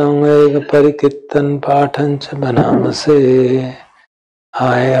चेव संवेग परिकीर्तन पाठं च बनामसे।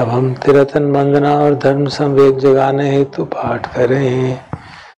 आए अब हम तिरतन वंदना और धर्म संवेग जगाने हेतु पाठ करें।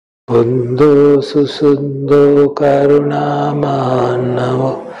 बुद्धो सुशुद्धो करुणा मानव,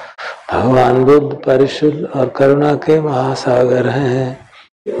 भगवान बुद्ध परिशुद्ध और करुणा के महासागर हैं।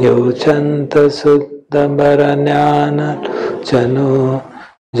 यो चंत शुद्ध बर ज्ञान चनो,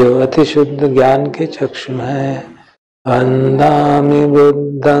 जो अति शुद्ध ज्ञान के चक्षु हैं। वंदामि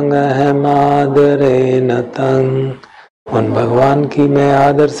बुद्धं अहमादरेण तं, उन भगवान की मैं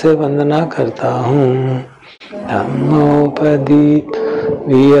आदर से वंदना करता हूँ। धम्मोपदीप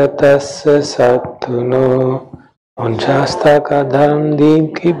वियतस्य सत्तुनो, उन शास्त्रा का धर्म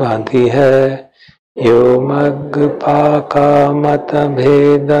दीप की भांति है। यो मग्ग पाका मत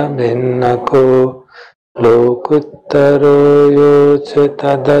भेद भिन्न को, लोकुत्तरो यो च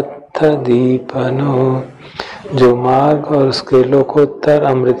तदत्थ दीपनो, जो मार्ग और उसके लोकोत्तर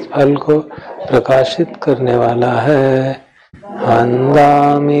अमृत फल को प्रकाशित करने वाला है।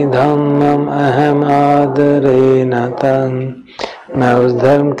 वंदामि धम्मं अहम आदरेण तं, मैं उस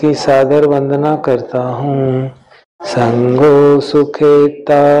धर्म की सादर वंदना करता हूँ। संगो सुखेताभ्याति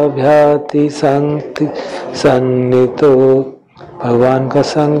संति सन्नितो। भगवान का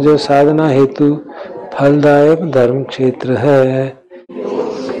संग जो साधना हेतु फलदायक धर्म क्षेत्र है।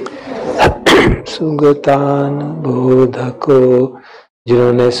 सुगतान बोधको,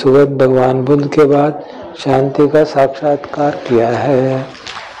 जिन्होंने सुगत भगवान बुद्ध के बाद शांति का साक्षात्कार किया है।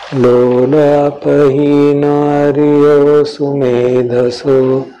 लोलापहीन आर्यो सुमेधसो,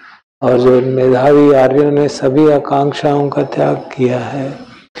 और जो मेधावी आर्यों ने सभी आकांक्षाओं का त्याग किया है।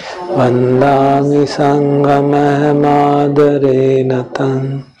 वंदामि संगमहमादरेण तं,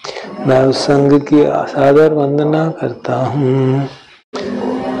 मैं उस संग की सादर वंदना करता हूँ।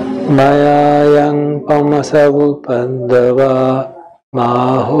 मयायं पमसवुपद्रवा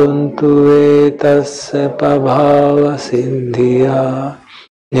माहुन्तु एतस्य प्रभाव सिद्धिया,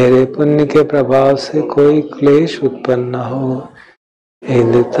 मेरे पुण्य के प्रभाव से कोई क्लेश उत्पन्न न हो।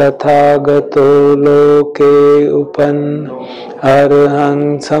 इद तथागतो लोके उपन्न अरहं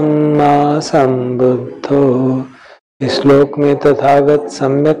सम्मा संबुद्धो, इस लोक में तथागत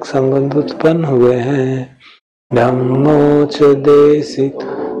सम्यक संबंध उत्पन्न हुए हैं। धम्मोच देशित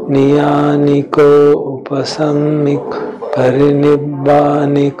नियानिको उपसम्मिक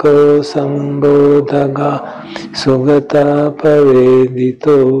परिनिब्बानिको संबोधगा सुगता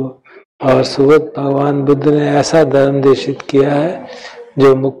पवेदितो, और सुगत भगवान बुद्ध ने ऐसा धर्म देशित किया है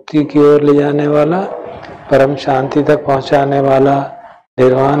जो मुक्ति की ओर ले जाने वाला, परम शांति तक पहुंचाने वाला,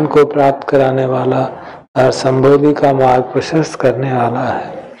 निर्वाण को प्राप्त कराने वाला और संबोधि का मार्ग प्रशस्त करने वाला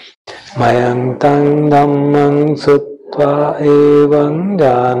है। मयं तं धम्मं सुत्वा एवं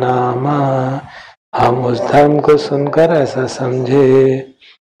जानामा, हम उस धर्म को सुनकर ऐसा समझे।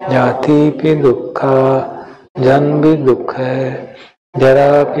 जाति भी दुखा, जन्म भी दुख है,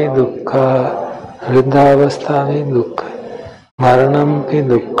 जरा भी दुख, वृद्धावस्था भी दुख, मरणम भी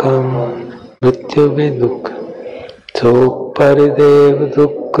दुखम, मृत्यु भी दुख। शोक परिदेव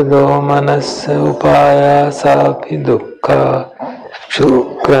दुख दो मनस्य उपायासा भी दुख,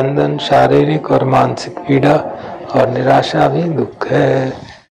 शोक क्रंदन शारीरिक और मानसिक पीड़ा और निराशा भी दुख है।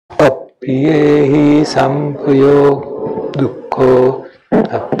 अप्रिय ही संपयोग दुखो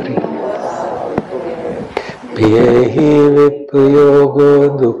अप्रिय, प्रिय ही विपयोगो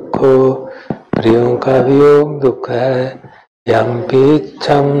दुखो, प्रियों का वियोग दुख है। यम्पि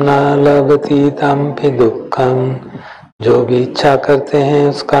इच्छं न लभति तम्पि दुःखं, जो भी इच्छा करते हैं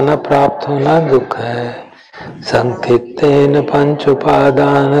उसका न प्राप्त होना दुख है। संक्षिप्तेन पंच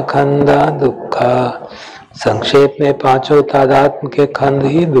उपादान खंदा दुखा, संक्षेप में पांचों तादात्म्य के खंड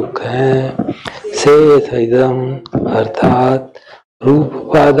ही दुख हैं। सेयथइदं, अर्थात रूप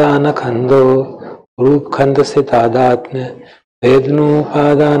उपादान खंडो, रूप खंड से तादात्म्य।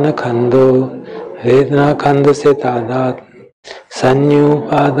 वेदनोपादान खंडो, वेदना खंड से तादात्म्य।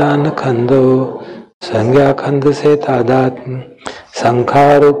 संज्ञोपादान खंडो, संज्ञा खंड से तादात्म्य।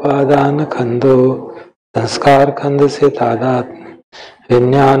 संखार उपादान खंडो, संस्कार खंड से तादात्म्य।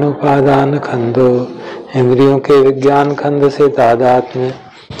 विज्ञान उपादान खंडो, इंद्रियों के विज्ञान खंड से तादात्म्य।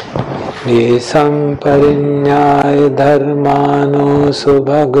 ये संपरिज्ञाय धर्मानो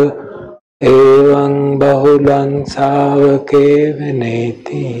सुभग एवं बहुलं सावके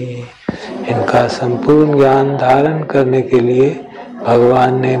विनेति, इनका संपूर्ण ज्ञान धारण करने के लिए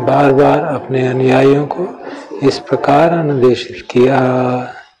भगवान ने बार बार अपने अनुयायियों को इस प्रकार अनुदेशित किया।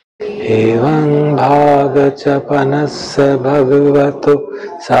 एवं भागचपनस्य भगवतो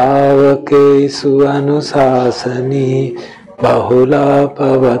सावकेषु अनुशासनी बहुला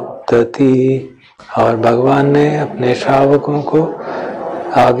पवत्तति, और भगवान ने अपने श्रावकों को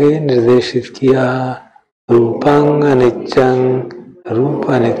आगे निर्देशित किया। रूपं अनित्यं, रूप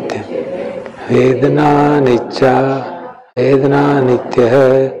अनित्य। वेदना अनित्या, वेदना नित्य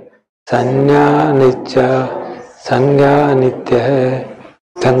है। संज्ञा अनित्या, संज्ञा नित्य है।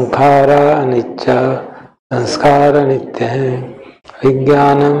 संखारा अनित्या, संस्कार अनित्य है।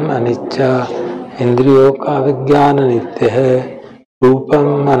 विज्ञानम अनित्या, इंद्रियों का विज्ञान नित्य है।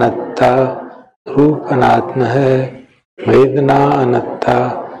 रूपम अनत्ता, रूप अनात्म है। वेदना अनत्ता,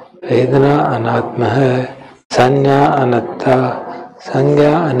 वेदना अनात्म है। संज्ञा अनत्ता,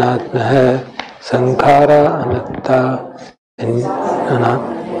 संज्ञा अनात्म है। संखारा अनत्ता,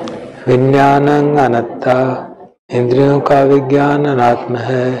 विज्ञानं अनत्ता, इंद्रियों का विज्ञान अनात्म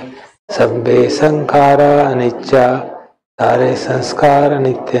है। सब्बे संखारा अनित्या, सारे संस्कार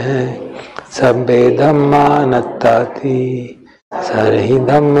अनित्य हैं। सब्बे धम्मा अनत्ताति, सारे ही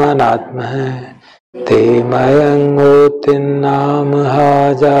धम्म अनात्म हैं। ते मयं ओतिन्नाम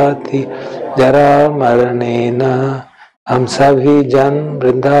हा जाति जरा मरणेन, हम सभी जन्म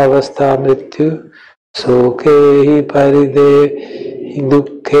वृद्धावस्था मृत्यु शोके ही परिदे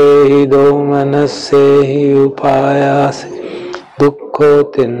दुखे हि दोमनस्ये हि उपायासे दुखो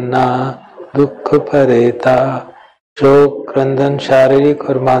तिन्ना दुख परेता। शोक, क्रंदन, शारीरिक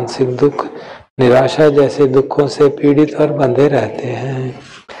और मानसिक दुख, निराशा जैसे दुखों से पीड़ित और बंधे रहते हैं।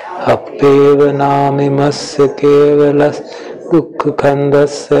 अप्येव नामिमस्य केवलस् दुख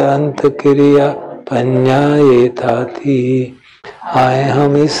खंडस्य अंत क्रिया पඤ्ඤायेताति। आए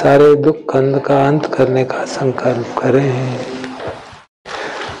हम इस सारे दुख खंड का अंत करने का संकल्प करें।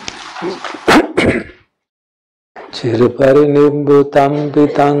 चिर परिनिब्बुतं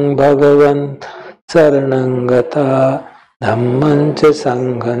पितं भगवन् शरणं गता धम्मं च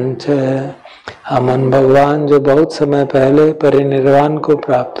संघं च। हमन भगवान जो बहुत समय पहले परिनिर्वाण को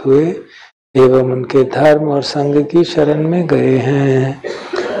प्राप्त हुए एवं उनके धर्म और संघ की शरण में गए हैं।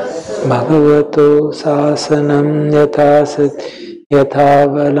 भगवतो शासनं यथा सति यथा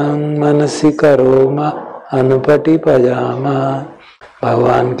बलं मनसि करोमा अनुपटि पजामा।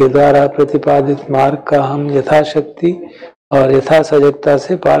 भगवान के द्वारा प्रतिपादित मार्ग का हम यथाशक्ति और यथा सजगता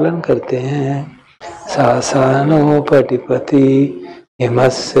से पालन करते हैं। शासनो पटिपति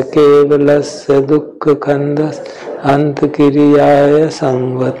हिमस्य केवलस्य दुख खंडस् अंत क्रियाय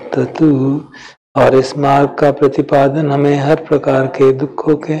संवत्ततु। और इस मार्ग का प्रतिपादन हमें हर प्रकार के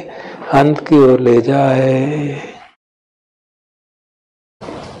दुखों के अंत की ओर ले जाए।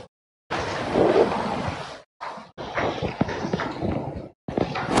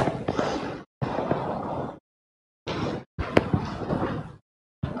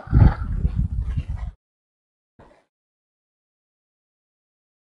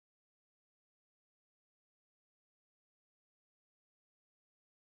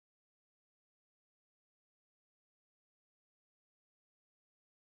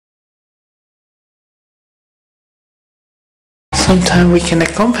 Sometimes we can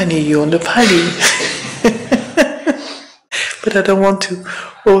accompany you on the pali, but I don't want to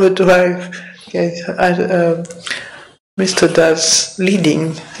overdrive. Mr. Das leading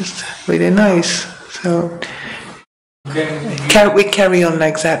is really nice, so we carry on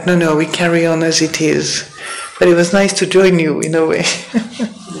like that. No, we carry on as it is. But it was nice to join you in a way.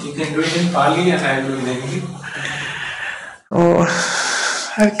 You can do it in Pali and I will do it in English. Oh,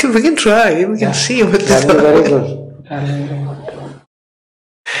 we can try. We can see what this is. Very good.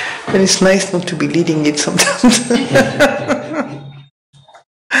 And it's nice not to be leading it sometimes.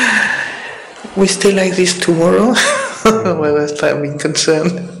 We stay like this tomorrow. Well, as far as I'm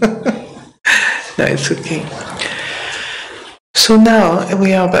concerned. No, it's okay. So now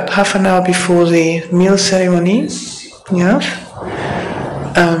we are about half an hour before the meal ceremony. Yeah.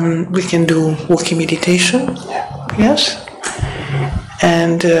 We can do walking meditation. Yes.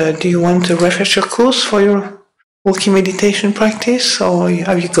 And do you want a refresher course for your walking meditation practice, or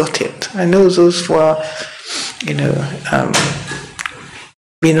have you got it? I know those who are,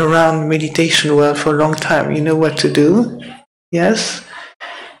 been around meditation world for a long time, you know what to do, yes?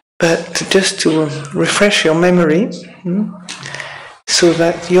 But just to refresh your memory, so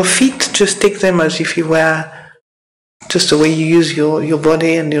that your feet, just take them as if you were, just the way you use your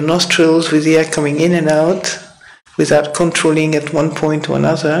body and your nostrils with the air coming in and out, without controlling at one point or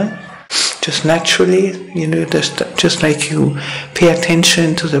another. Just naturally, just like you pay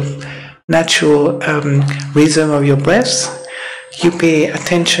attention to the natural rhythm of your breath, you pay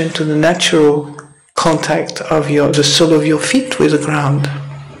attention to the natural contact of the sole of your feet with the ground.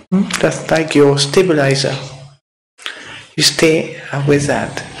 That's like your stabilizer. You stay with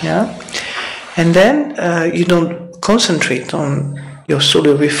that, yeah? And then you don't concentrate on your sole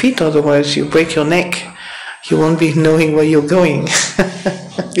of your feet, otherwise you break your neck. You won't be knowing where you're going.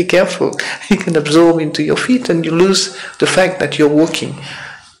 Be careful. You can absorb into your feet and you lose the fact that you're walking.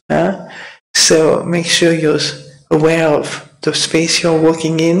 So make sure you're aware of the space you're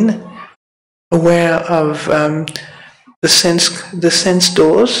walking in, aware of the sense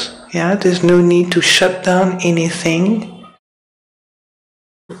doors. Yeah, there's no need to shut down anything.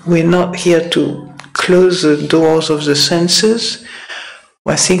 We're not here to close the doors of the senses.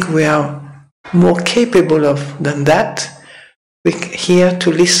 I think we are more capable than that. We're here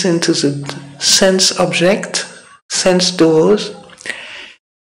to listen to the sense object, sense doors,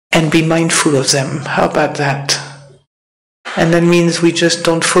 and be mindful of them. How about that? And that means we just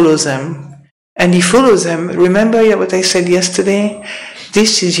don't follow them. And you follow them, remember what I said yesterday?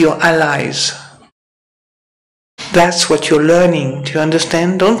 This is your allies. That's what you're learning. Do you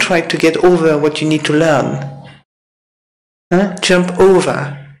understand? Don't try to get over what you need to learn. Jump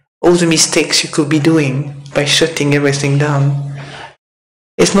over all the mistakes you could be doing by shutting everything down.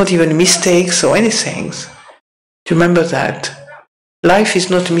 It's not even mistakes or anything. Remember that. Life is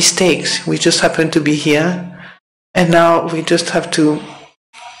not mistakes. We just happen to be here. And now we just have to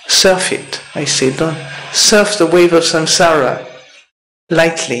surf it. I say, don't surf the wave of samsara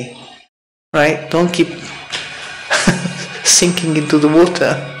lightly, right? Don't keep sinking into the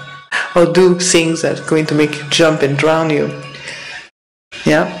water or do things that are going to make you jump and drown you.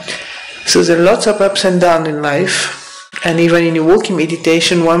 Yeah? So there are lots of ups and downs in life. And even in your walking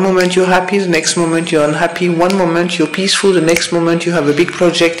meditation, one moment you're happy, the next moment you're unhappy. One moment you're peaceful, the next moment you have a big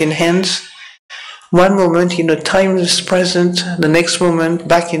project in hands. One moment, time is present, the next moment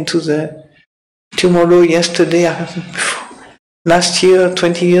back into the tomorrow, yesterday, last year,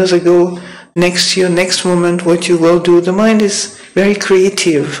 20 years ago, next year, next moment, what you will do. The mind is very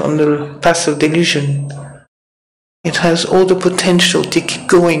creative on the path of delusion. It has all the potential to keep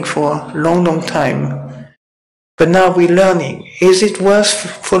going for a long, long time. But now we're learning, is it worth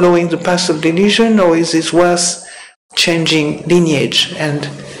following the path of delusion, or is it worth changing lineage and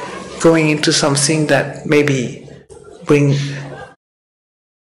going into something that maybe bring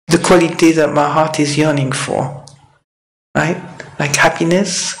the quality that my heart is yearning for, right? Like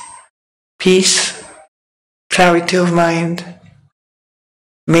happiness, peace, clarity of mind,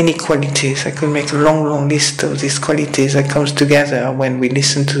 many qualities. I could make a long, long list of these qualities that comes together when we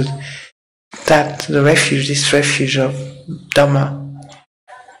listen to that, the refuge, this refuge of Dhamma.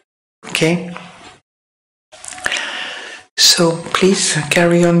 Okay? So please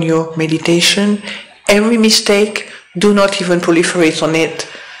carry on your meditation. Every mistake, do not even proliferate on it.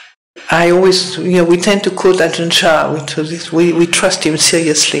 I always, we tend to quote Ajahn Chah, we trust him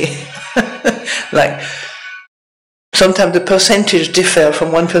seriously. Like, sometimes the percentage differ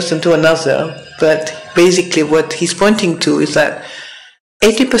from one person to another, but basically what he's pointing to is that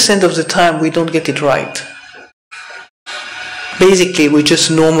 80% of the time we don't get it right. Basically, we're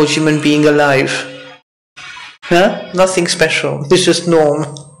just normal human being alive. Huh? Nothing special, it's just norm.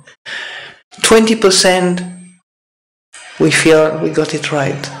 20% we feel we got it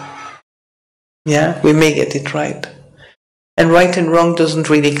right. Yeah, we may get it right. And right and wrong doesn't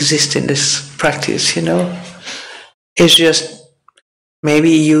really exist in this practice, It's just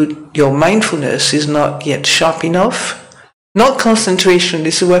maybe your mindfulness is not yet sharp enough. Not concentration,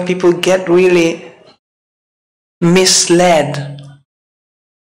 this is where people get really misled.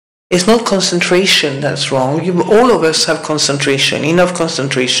 It's not concentration that's wrong. All of us have concentration, enough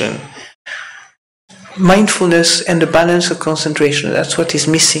concentration. Mindfulness and the balance of concentration, that's what is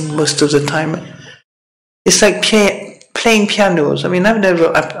missing most of the time. It's like playing pianos. I mean,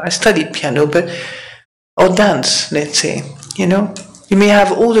 I studied piano, or dance, let's say, You may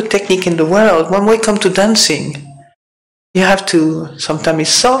have all the technique in the world. When we come to dancing, you have to, sometimes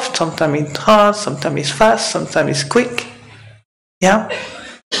it's soft, sometimes it's hard, sometimes it's fast, sometimes it's quick. Yeah?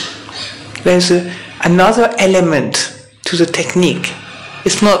 There's another element to the technique.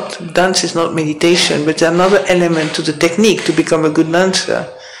 Dance is not meditation, but there's another element to the technique to become a good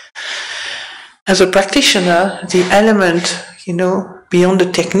dancer. As a practitioner, the element, beyond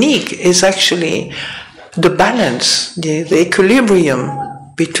the technique is actually the balance, the equilibrium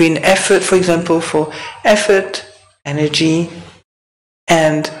between effort, for example, for effort, energy,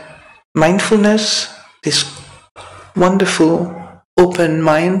 and mindfulness, this wonderful open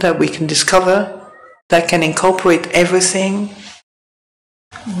mind that we can discover, that can incorporate everything,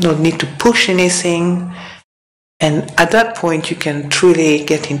 no need to push anything, and at that point you can truly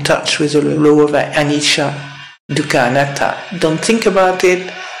get in touch with the law of anicca, dukkha, anatta. Don't think about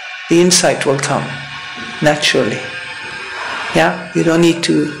it, the insight will come naturally. Yeah, you don't need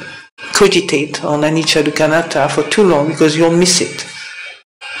to cogitate on anicca, dukkha, anatta for too long because you'll miss it.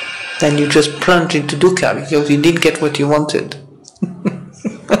 Then you just plunge into dukkha because you didn't get what you wanted.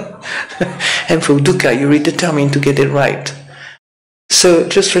 And for dukkha, you're really determined to get it right. So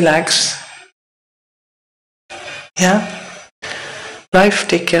just relax. Yeah? Life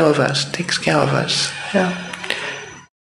takes care of us. Yeah?